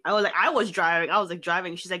driving. I was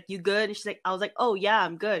driving. She's like, "You good?" And she's like, I was like, "Oh yeah,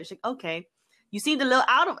 I'm good." She's like, "Okay." You seemed a little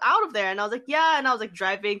out of there, and I was like, "Yeah." And I was like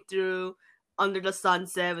driving through under the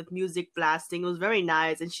sunset with music blasting. It was very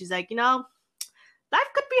nice. And she's like, life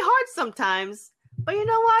could be hard sometimes, but you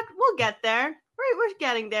know what? We'll get there. We're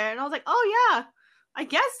getting there. And I was like, oh yeah, I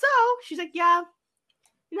guess so. She's like, yeah,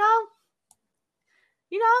 you know.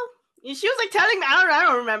 She was like telling me, I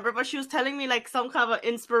don't remember, but she was telling me like some kind of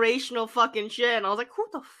inspirational fucking shit. And I was like, who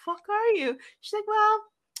the fuck are you? She's like, well,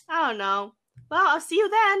 I don't know. Well, I'll see you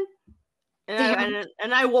then.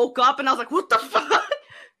 And I woke up and I was like, what the fuck?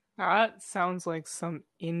 That sounds like some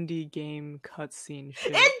indie game cutscene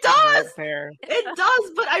shit. It does! Right there. It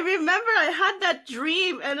does, but I remember I had that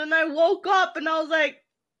dream and then I woke up and I was like,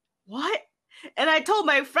 what? And I told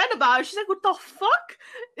my friend about it. She's like, what the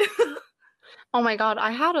fuck? Oh my god,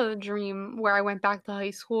 I had a dream where I went back to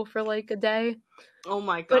high school for like a day. Oh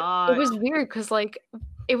my But god. it was weird because like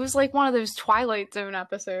it was like one of those Twilight Zone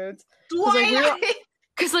episodes. Twilight!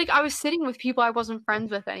 Because like I was sitting with people I wasn't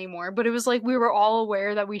friends with anymore, but it was like we were all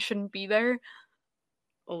aware that we shouldn't be there.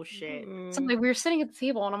 Oh shit. So like we were sitting at the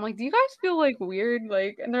table and I'm like, do you guys feel like weird?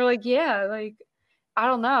 Like, and they're like, yeah, like I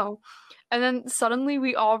don't know. And then suddenly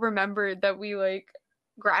we all remembered that we like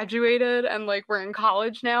graduated and like we're in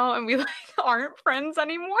college now and we like aren't friends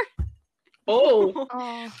anymore. Oh.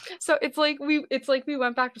 So it's like we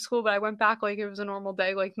went back to school, but I went back like it was a normal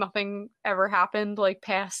day, like nothing ever happened like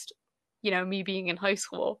past, me being in high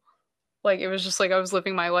school. Like it was just like I was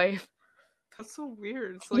living my life. That's so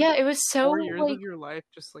weird. It's like Yeah, it was so 4 years like of your life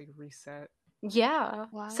just like reset. yeah.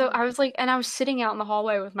 Wow. So I was like, and I was sitting out in the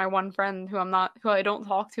hallway with my one friend who I don't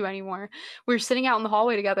talk to anymore. We were sitting out in the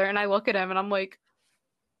hallway together and I look at him and I'm like,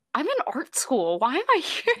 I'm in art school. Why am I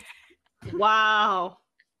here? Wow.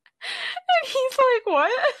 And he's like,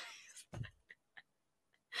 what?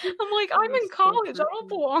 I'm like, I'm in so college. I don't creepy.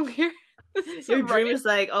 belong here. This isn't Your dream right. is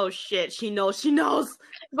like, oh shit, she knows.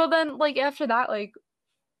 But then, like, after that, like,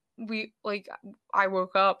 I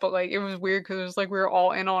woke up, but, like, it was weird because it was like we were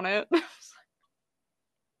all in on it.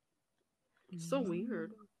 It's so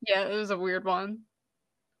weird. Yeah, it was a weird one.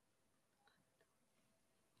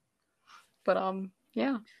 But,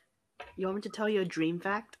 yeah. You want me to tell you a dream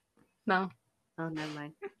fact? No. Oh, never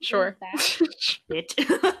mind. Sure. fact?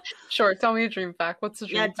 Bitch. Sure, tell me a dream fact. What's the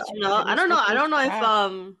dream Yeah, fact? I don't know if fact?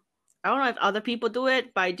 I don't know if other people do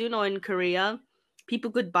it, but I do know in Korea, people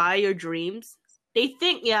could buy your dreams. They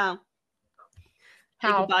think, yeah, they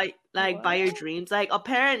How? could buy your What? dreams. Like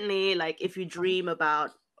apparently, like if you dream about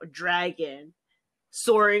a dragon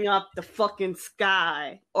soaring up the fucking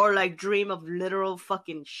sky, or like dream of literal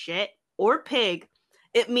fucking shit or pig,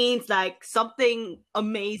 it means like something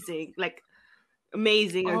amazing,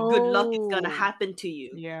 or good luck is gonna Oh. happen to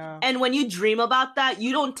you. Yeah. And when you dream about that,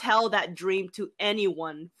 you don't tell that dream to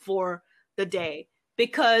anyone for the day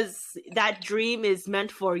because that dream is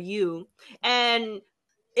meant for you. And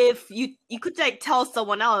if you could like tell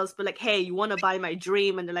someone else, but like, hey, you want to buy my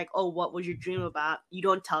dream? And they're like, oh, what was your dream about? You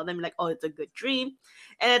don't tell them like, oh, it's a good dream.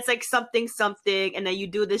 And it's like something. And then you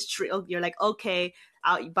do this trick. You're like, okay,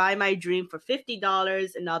 I'll buy my dream for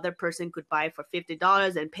 $50. Another person could buy it for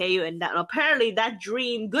 $50 and pay you. And that apparently that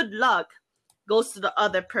dream, good luck, goes to the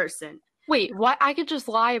other person. Wait, what? I could just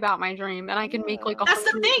lie about my dream and I can make like That's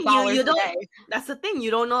the thing. $100 You a don't. day. That's the thing. You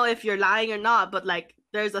don't know if you're lying or not. But like,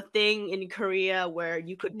 there's a thing in Korea where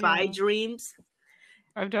you could buy Yeah. dreams.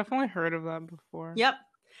 I've definitely heard of that before. Yep.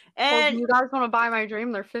 Well, if And you guys want to buy my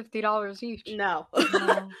dream, they're $50 each. no.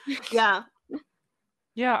 No. Yeah.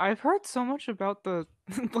 Yeah, I've heard so much about the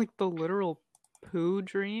like the literal poo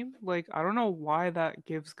dream. Like, I don't know why that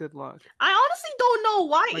gives good luck. I honestly don't know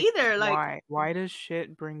why Like, either. Like, why? Why does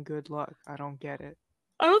shit bring good luck? I don't get it.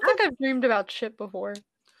 I don't think I've dreamed about shit before.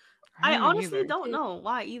 I don't honestly either. don't know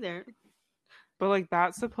why either. But like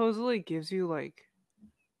that supposedly gives you like,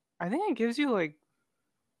 I think it gives you like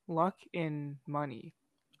luck in money.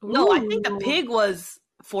 No, I think the Ooh. pig was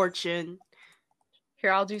fortune.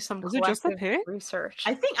 Here, I'll do some Was it just the collective pig? research.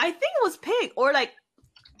 I think it was pig, or like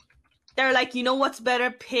they're like, you know what's better?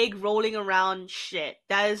 Pig rolling around shit.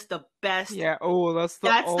 That is the best. Yeah. Oh, that's the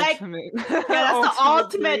That's like- ultimate. Yeah, that's the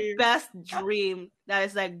ultimate dream. best dream. That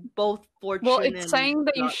is like both fortune. Well, it's and saying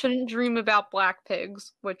that you luck. shouldn't dream about black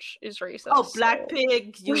pigs, which is racist. Oh, black so-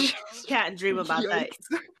 pig! You can't dream about that.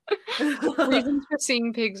 Reasons for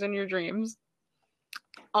seeing pigs in your dreams.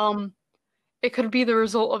 It could be the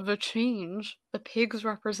result of a change. The pigs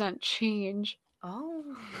represent change.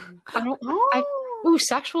 Oh. I don't. Ooh,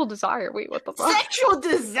 sexual desire. Wait, what the fuck? Sexual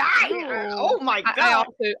desire. Oh my god.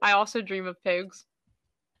 I also dream of pigs.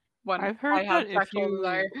 When I've heard I have that if sexual you-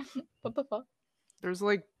 desire. What the fuck? There's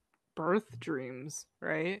like birth dreams,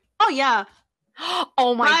 right? Oh yeah.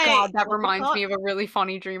 Oh my Right, god, that what's it reminds called? me of a really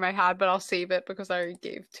funny dream I had, but I'll save it because I already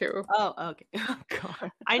gave two. Oh, okay.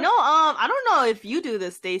 God. I know. I don't know if you do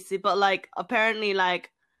this, Stacy, but like apparently, like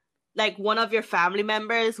one of your family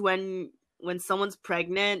members, when someone's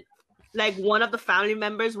pregnant, like one of the family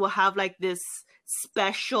members will have like this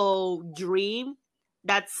special dream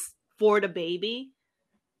that's for the baby.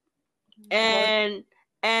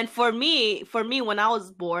 And for me, when I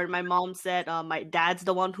was born, my mom said my dad's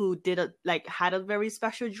the one who had a very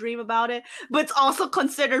special dream about it, but it's also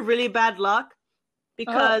considered really bad luck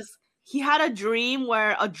because he had a dream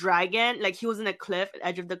where a dragon, like he was in a cliff,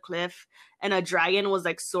 edge of the cliff, and a dragon was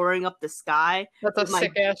like soaring up the sky. That's a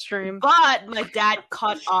sick ass dream. But my dad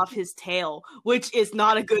cut off his tail, which is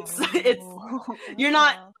not a good sign. It's you're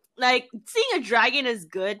not like seeing a dragon is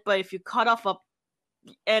good, but if you cut off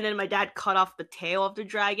and then my dad cut off the tail of the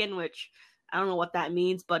dragon, which I don't know what that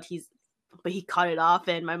means, but he cut it off,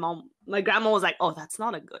 and my grandma was like, "Oh, that's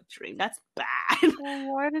not a good dream. That's bad."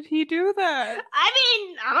 Well, why did he do that? I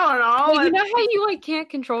mean, I don't know. Like, you know how you like can't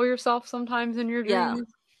control yourself sometimes in your dreams? Yeah.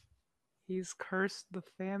 He's cursed the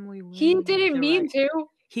family. He lineage. didn't You're mean right. to.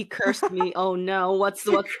 He cursed me. Oh no, what's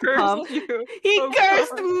to Cursed come? you. He Oh,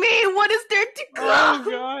 cursed God. me. What is there to Oh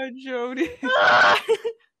come? God, Jody.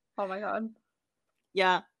 Oh my god.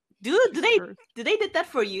 Yeah. Do they did that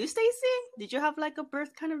for you, Stacy? Did you have like a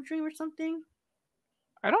birth kind of dream or something?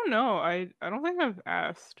 I don't know. I don't think I've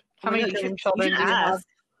asked. How Oh my many God, dream you children should do you have? ask.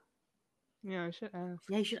 Yeah, I should ask.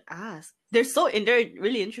 Yeah, you should ask. They're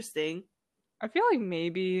really interesting. I feel like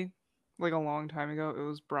maybe like a long time ago it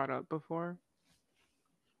was brought up before.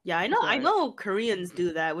 Yeah, I know. I But- know Koreans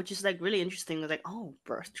do that, which is like really interesting. It's like, oh,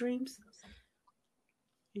 birth dreams.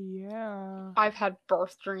 Yeah. I've had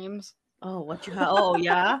birth dreams. Oh, what you have? Oh,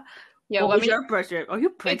 yeah. Yeah, What let was me. your birth dream? Are you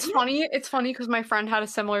pregnant? It's funny. It's funny because my friend had a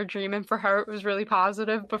similar dream, and for her it was really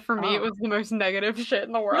positive, but for me it Oh. was the most negative shit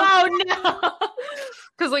in the world. Oh no.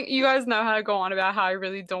 Because like you guys know how to go on about how I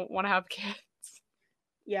really don't want to have kids.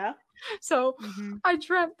 Yeah. So Mhm. I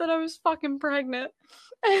dreamt that I was fucking pregnant.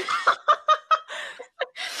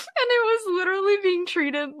 And it was literally being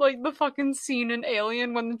treated like the fucking scene in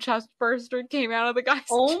Alien when the chest burster came out of the guy's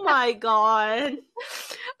Oh chest. my god.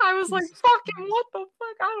 I was like, Jesus fucking Christ. what the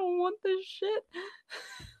fuck? I don't want this shit.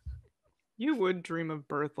 You would dream of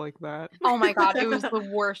birth like that. Oh my god, it was the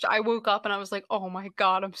worst. I woke up and I was like, oh my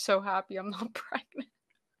god, I'm so happy I'm not pregnant.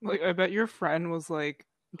 Like I bet your friend was like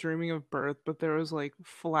dreaming of birth, but there was like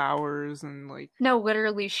flowers and like No,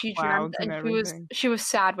 literally, she dreamt Clouds and and everything. she was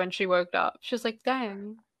sad when she woke up. She was like,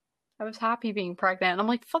 dang, I was happy being pregnant. And I'm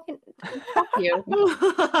like, fucking fuck you.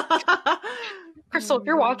 Crystal, if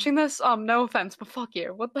you're Oh, watching this, no offense, but fuck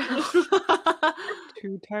you. What the hell?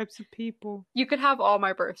 two types of people. You could have all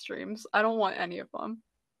my birth dreams. I don't want any of them.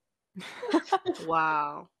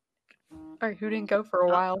 Wow. Alright, who didn't go for a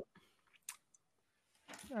while?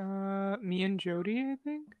 Me and Jody, I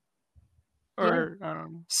think. Or I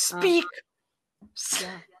don't know. Speak!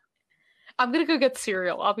 Yeah. I'm gonna go get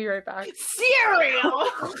cereal. I'll be right back. Cereal.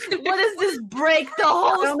 What is this break? The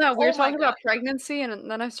whole. I don't know. We were Oh my talking about God. pregnancy, and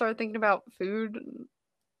then I started thinking about food. And,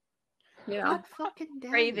 you know, God fucking damn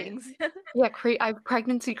it. Cravings. yeah, I have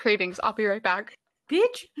pregnancy cravings. I'll be right back.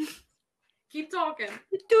 Bitch. Keep talking.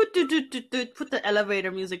 Put the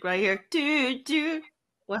elevator music right here.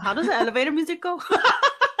 Well, how does the elevator music go?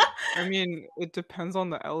 I mean, it depends on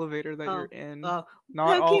the elevator that Oh, you're in. Oh,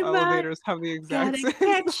 Not all Pokemon, elevators have the exact gotta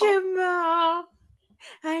same. catch 'em all.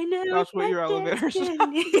 I know That's what my your elevators are.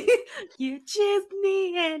 destiny. You choose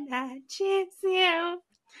me and I choose you.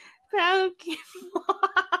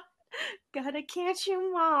 Pokemon, gotta catch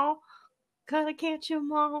 'em all. Gotta catch 'em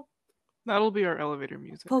all. That'll be our elevator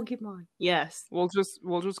music. Pokemon. Yes. We'll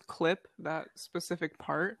just clip that specific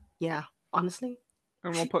part Yeah. Honestly.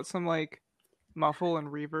 and we'll put some like muffle and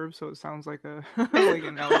reverb so it sounds like a like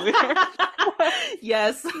an elevator.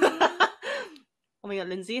 Yes. Oh my god,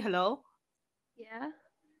 Lindsay, hello. Yeah.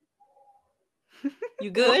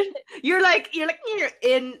 You good? You're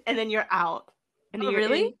in and then you're out. And then Oh, you're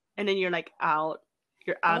really? in, and then you're like out.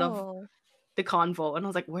 You're out of Oh. the convo. And I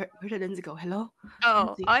was like, where did Lindsay go? Hello? Oh.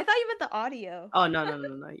 Lindsay? I thought you meant the audio. Oh no.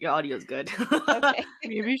 Your audio's good. Okay.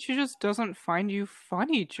 Maybe she just doesn't find you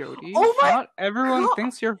funny, Jody. Oh my Not everyone God.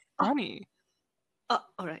 thinks you're funny.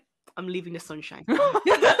 Alright. I'm leaving the sunshine.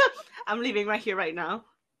 I'm leaving right here, right now.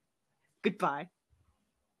 Goodbye,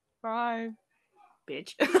 Bye.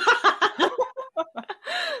 bitch.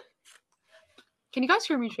 Can you guys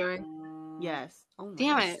hear me chewing? Yes. Oh my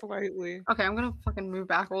Damn God. it. Slightly. Okay, I'm gonna fucking move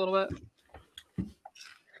back a little bit.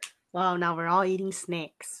 Wow, now we're all eating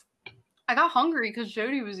snacks. I got hungry because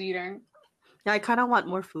Jody was eating. Yeah, I kind of want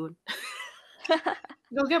more food.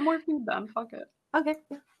 Go get more food then. Fuck it. Okay.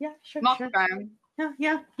 Yeah. Sure. Mukbang.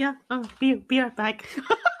 Yeah. Oh, be right back.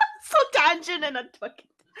 So tangent and a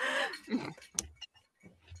fucking.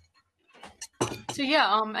 So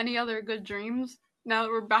yeah, any other good dreams now that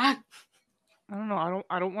we're back? I don't know.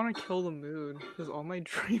 I don't want to kill the mood because all my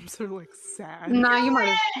dreams are like sad. Nah, you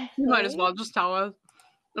might as well just tell us.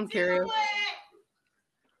 I'm curious.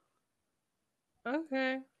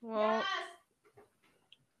 Okay. Well,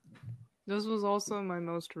 this was also my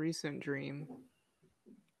most recent dream.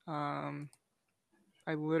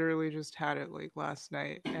 I literally just had it like last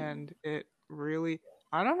night, and it really,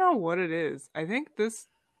 I don't know what it is. I think this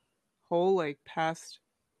whole like past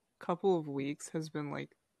couple of weeks has been like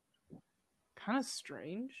kind of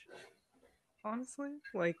strange, honestly.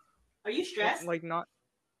 Like, Are you stressed? like not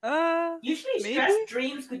Usually, maybe? stress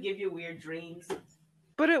dreams could give you weird dreams.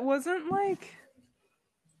 But it wasn't like,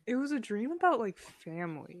 it was a dream about like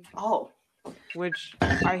family, Oh, which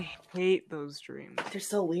I hate those dreams they're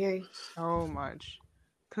so weird. so much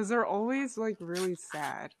because they're always like really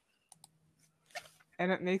sad,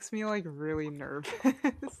 and it makes me like really nervous.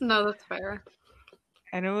 No, that's fair.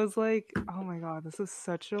 And it was like, oh my god, this is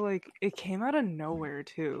such a like, it came out of nowhere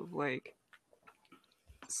too. Like,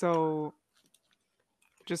 so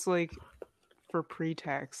just like for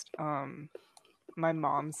pretext, my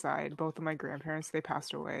mom's side, both of my grandparents, they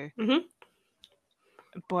passed away. Mhm.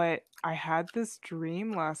 But I had this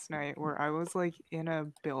dream last night where I was like in a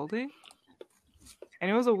building,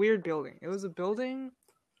 and it was a weird building. It was a building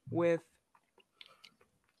with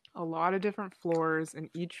a lot of different floors, and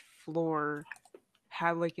each floor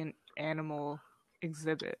had like an animal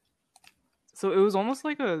exhibit. So it was almost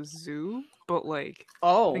like a zoo, but like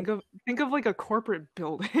Oh. think of like a corporate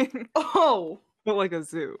building, Oh. but like a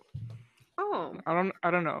zoo. Oh. I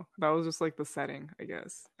don't know. That was just like the setting, I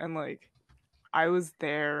guess. And like I was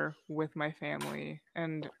there with my family,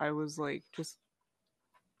 and I was like just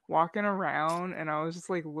walking around, and I was just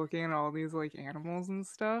like looking at all these like animals and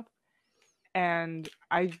stuff. And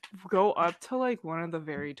I go up to like one of the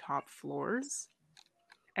very top floors,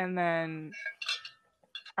 and then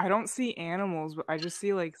I don't see animals, but I just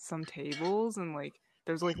see like some tables, and like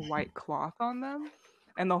there's like white cloth on them,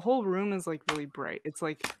 and the whole room is like really bright. It's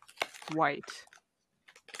like white.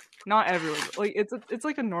 Not everywhere, but like it's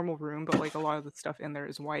like a normal room, but like a lot of the stuff in there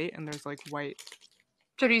is white, and there's like white.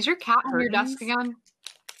 Jody, is your cat on your desk Curtains? again?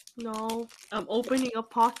 No, I'm opening a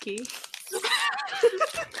Pocky.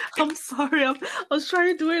 I'm sorry. I was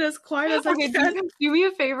trying to do it as quiet as Okay, I can. do me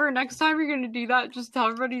a favor. Next time you're gonna do that, just tell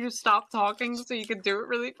everybody to stop talking so you can do it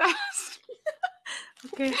really fast.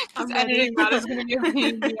 Okay, Because I'm editing ready. that is gonna be a pain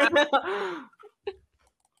in the ass.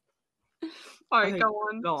 All right, Okay, go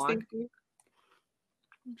on. go on. Stinky.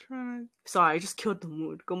 I'm trying Sorry, I just killed the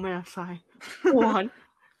mood. Go man outside. Go on.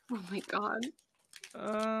 Oh my god.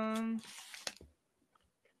 to.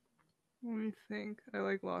 Let me think. I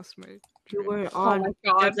like lost my. You train were of- Oh on. my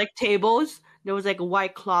There god. was like tables. There was like a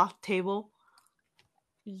white cloth table.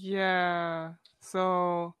 Yeah.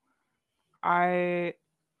 So I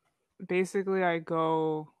basically I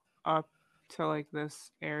go up to like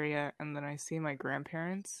this area, and then I see my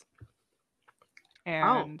grandparents.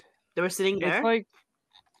 And They were sitting there. it's like,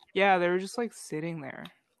 yeah, they were just like sitting there.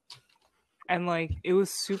 And like it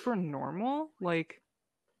was super normal. Like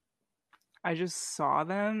I just saw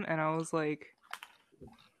them, and I was like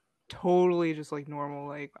totally just like normal,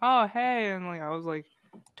 like, oh hey, and like I was like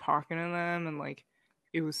talking to them, and like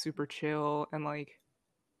it was super chill, and like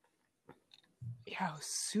yeah, it was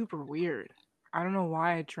super weird. I don't know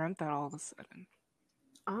why I dreamt that all of a sudden.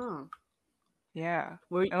 Oh. Yeah.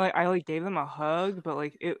 Were And like I like gave them a hug, but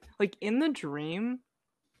like it like in the dream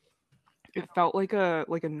it felt like a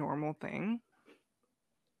normal thing.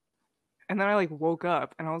 And then I like woke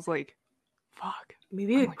up, and I was like, fuck.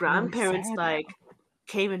 maybe I'm, your like, really grandparents sad like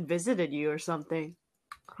came and visited you or something.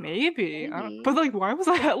 Maybe. I don't, Maybe. but like why was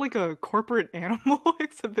I at like a corporate animal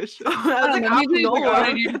exhibition? I I was don't like, know, I maybe don't they know.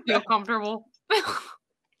 wanted you to feel comfortable. I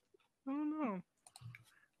don't know.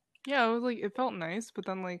 Yeah, it was like it felt nice, but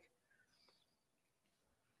then like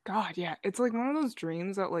God, yeah, it's like one of those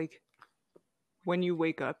dreams that like when you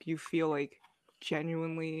wake up you feel like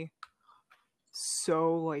genuinely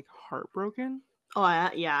so like heartbroken. Oh,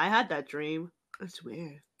 yeah, I had that dream. It's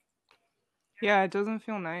weird. Yeah, it doesn't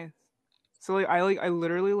feel nice. So like I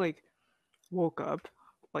literally like woke up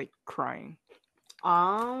like crying.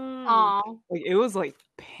 Aw. Like it was like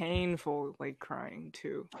painful like crying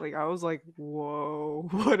too. Like I was like, "Whoa,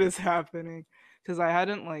 what is happening?" Cuz I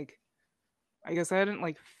hadn't like I guess I hadn't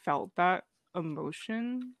like felt that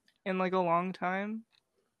emotion in like a long time.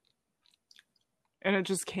 And it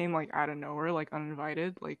just came like out of nowhere, like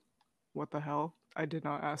uninvited, like what the hell? I did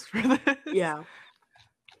not ask for this. Yeah.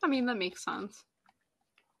 I mean, that makes sense.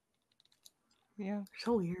 Yeah.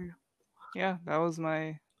 So weird. Yeah, that was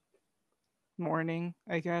my morning,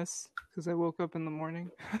 I guess, because I woke up in the morning.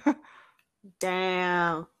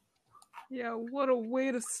 Damn. Yeah, what a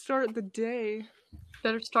way to start the day.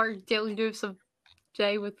 Better start your daily dose of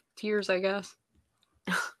day with tears, I guess.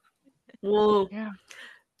 Well, Yeah.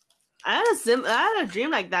 I had a dream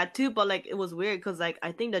like that too, but like it was weird because like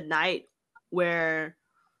I think the night where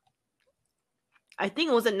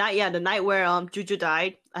the night where Juju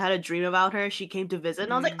died, I had a dream about her. She came to visit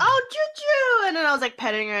and I was like, "Oh, Juju!" And then I was like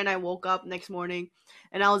petting her and I woke up next morning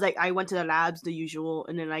and I was like, I went to the labs, the usual,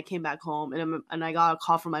 and then I came back home and I got a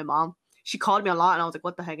call from my mom. She called me a lot and I was like,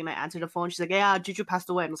 "What the heck?" And I answered the phone. She's like, "Yeah, Juju passed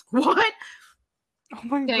away." And I was like, "What?" Oh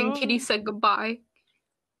my Dang, god. Kitty said goodbye.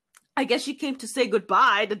 I guess she came to say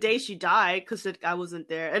goodbye the day she died because I wasn't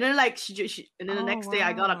there. And then like and then the next day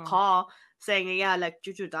I got a wow. call saying, "Yeah, like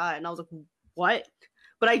Juju died," and I was like, "What?"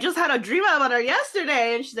 But I just had a dream about her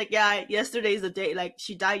yesterday, and she's like, "Yeah, yesterday's the day. Like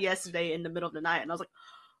she died yesterday in the middle of the night," and I was like,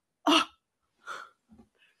 "Oh,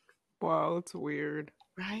 Wow, that's weird.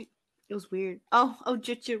 right." It was weird. Oh,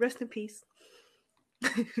 Juju, rest in peace.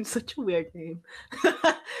 Such a weird name.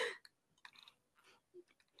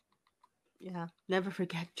 Yeah, never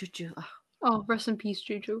forget Juju. Oh, rest in peace,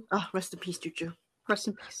 Juju. Oh, rest in peace, Juju. Rest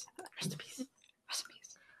in peace. Rest in peace. Rest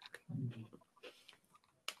in peace.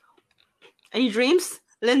 Any dreams,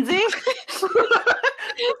 Lindsay?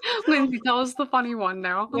 Lindsay, tell us the funny one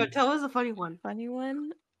now. Yeah, tell us a funny one. Funny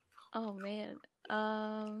one? Oh man.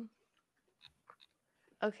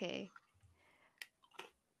 Okay.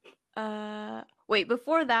 Wait,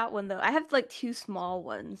 before that one though, I have like two small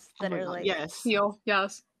ones Oh that my are God, like yes. Yo,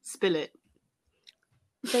 yes. Spill it.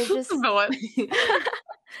 they're just Spill it.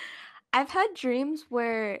 I've had dreams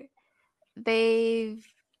where I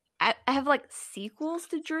have like sequels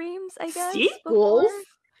to dreams, I guess. Sequels? before.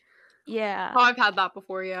 Yeah. Oh, I've had that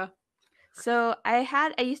before, yeah. So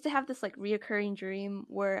I used to have this like reoccurring dream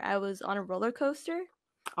where I was on a roller coaster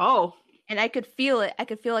Oh. and I could feel it. I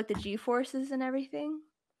could feel like the G-forces and everything.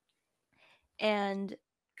 And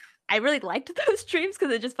I really liked those dreams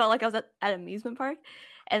because it just felt like I was at an amusement park.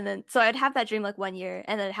 And then so I'd have that dream like 1 year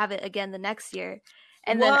and then I'd have it again the next year.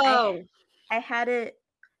 And then Whoa. I had it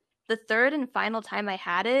the third and final time I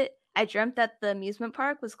had it. I dreamt that the amusement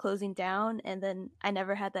park was closing down, and then I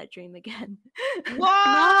never had that dream again.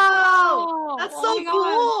 Wow. That's Oh so my God.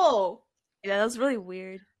 cool. Yeah, that was really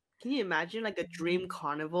weird. Can you imagine like a dream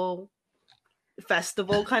carnival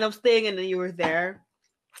festival kind of thing and then you were there?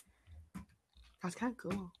 That's kind of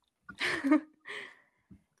cool.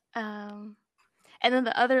 And then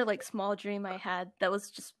the other like small dream I had that was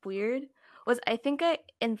just weird was I think I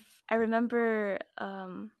remember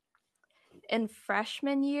in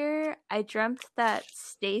freshman year I dreamt that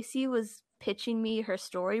Stacy was pitching me her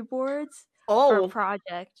storyboards for a Oh,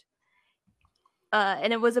 project.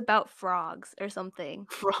 And it was about frogs or something.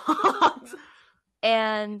 frogs.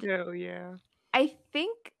 And Hell yeah. I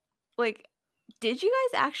think like did you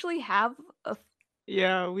guys actually have a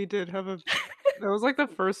Yeah, we did have a. That was like the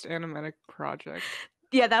first animatic project.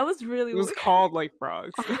 Yeah, that was really It was weird. called like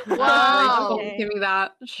Frogs. Wow. Don't give me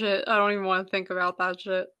that shit. I don't even want to think about that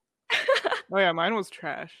shit. Oh yeah, mine was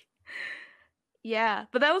trash. Yeah,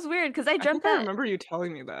 but that was weird because I I dreamt think I that. remember you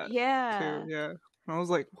telling me that Yeah. too. Yeah, and I was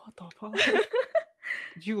like, "What the fuck?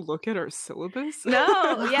 Did you look at our syllabus?"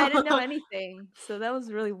 No, yeah, I didn't know anything. So that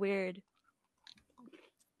was really weird.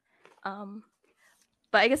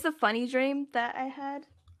 But I guess the funny dream that I had,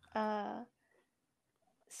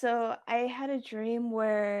 so I had a dream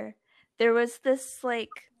where there was this like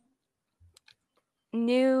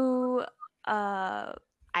new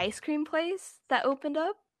ice cream place that opened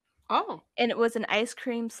up, Oh. and it was an ice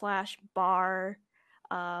cream / bar,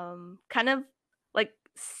 kind of like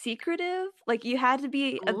secretive. Like you had to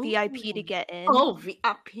be a VIP to Ooh. get in. Oh,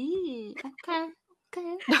 VIP. Okay.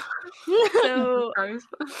 Okay. So Gross.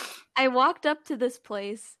 I walked up to this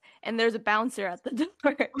place and there's a bouncer at the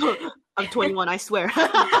door. I'm 21, I swear.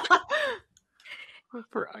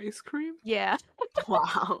 For ice cream? Yeah.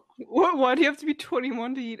 Wow. What? Why do you have to be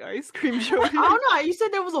 21 to eat ice cream, Jody? I don't know. You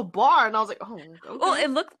said there was a bar, and I was like, oh. Okay. Well, it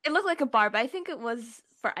looked like a bar, but I think it was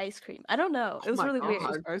for ice cream. I don't know. It was my really God. weird.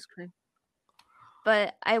 Just ice cream.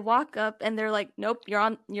 But I walk up and they're like, "Nope, you're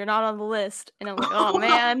not on the list." And I'm like, "Oh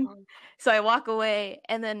man." So I walk away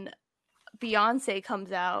and then Beyonce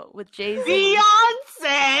comes out with Jay-Z.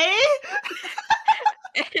 Beyonce.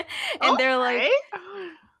 And they're Okay.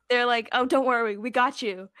 like, "Oh, don't worry, we got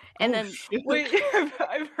you." And Oh, then shit. Wait,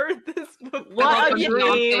 I've heard this before. What I a love when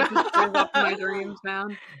dream. Beyonce comes up in my dreams,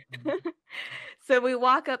 man. So we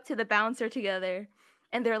walk up to the bouncer together,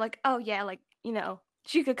 and they're like, "Oh yeah, like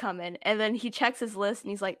she could come in." And then he checks his list, and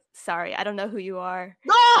he's like, "Sorry, I don't know who you are."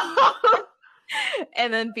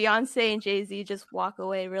 And then Beyonce and Jay-Z just walk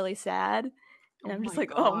away really sad, and I'm just my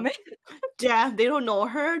like, "Oh God. man." Damn, they don't know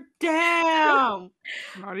her. Damn.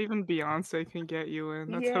 Not even Beyonce can get you in.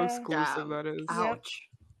 That's how Yeah. exclusive Damn. that is. Ouch.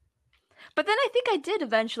 But then I think I did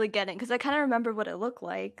eventually get it because I kind of remember what it looked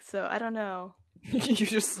like. So I don't know. You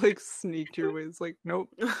just like sneaked your way. It's like, nope,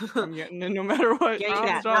 I'm getting in no matter what. Getting I'm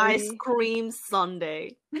that sorry. ice cream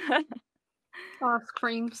sundae. Ice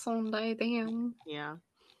cream sundae, damn. Yeah.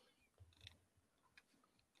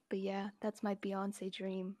 But yeah, that's my Beyonce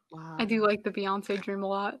dream. Wow. I do like the Beyonce dream a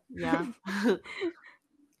lot. Yeah.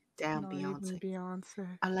 Damn, Not even Beyonce. Beyonce.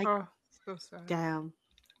 I like- Oh, so sad. Damn.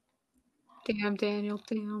 Damn, Daniel,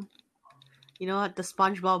 damn. You know what? The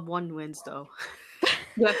SpongeBob one wins though.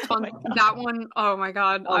 That's fun. That one, oh my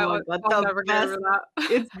god. Oh my God, I'll the never get over that.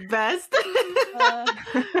 It's best.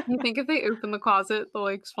 You think if they opened the closet, the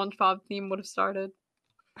like SpongeBob theme would have started?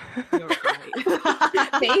 You're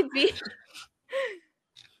right. Maybe.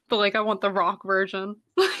 But like, I want the rock version.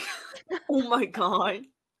 Oh my God.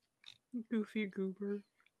 Goofy goober.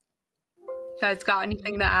 Guys, got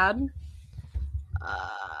anything to add?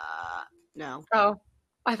 No. Oh,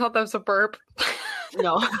 I thought that was a burp.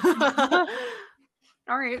 No.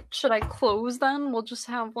 All right, should I close then? We'll just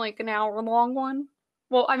have like an hour-long one.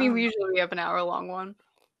 Well, I mean, we usually have an hour-long one.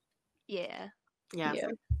 Yeah. Yeah. Yeah.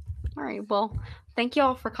 All right. Well, thank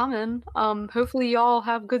y'all for coming. Hopefully y'all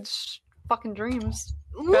have good fucking dreams.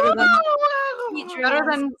 Better than- Better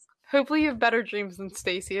than. Hopefully you have better dreams than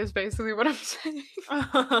Stacy. Is basically what I'm saying.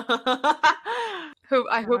 I hope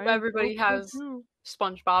everybody hope so has too.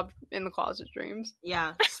 SpongeBob in the closet dreams.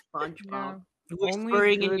 Yeah, SpongeBob. Only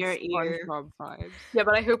Whispering in good your ear. SpongeBob vibes. Yeah,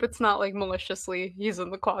 but I hope it's not like maliciously. He's in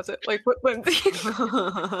the closet, like with Lindsay.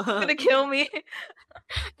 Gonna kill me.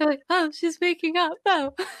 They're like, oh, she's waking up.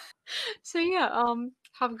 No. So yeah,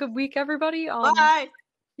 have a good week, everybody. Bye.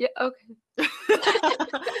 Yeah. Okay.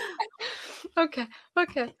 Okay.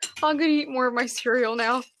 Okay. I'm gonna eat more of my cereal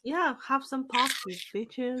now. Yeah, have some pasta,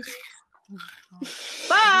 bitches.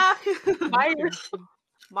 Bye. Bye.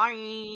 Bye.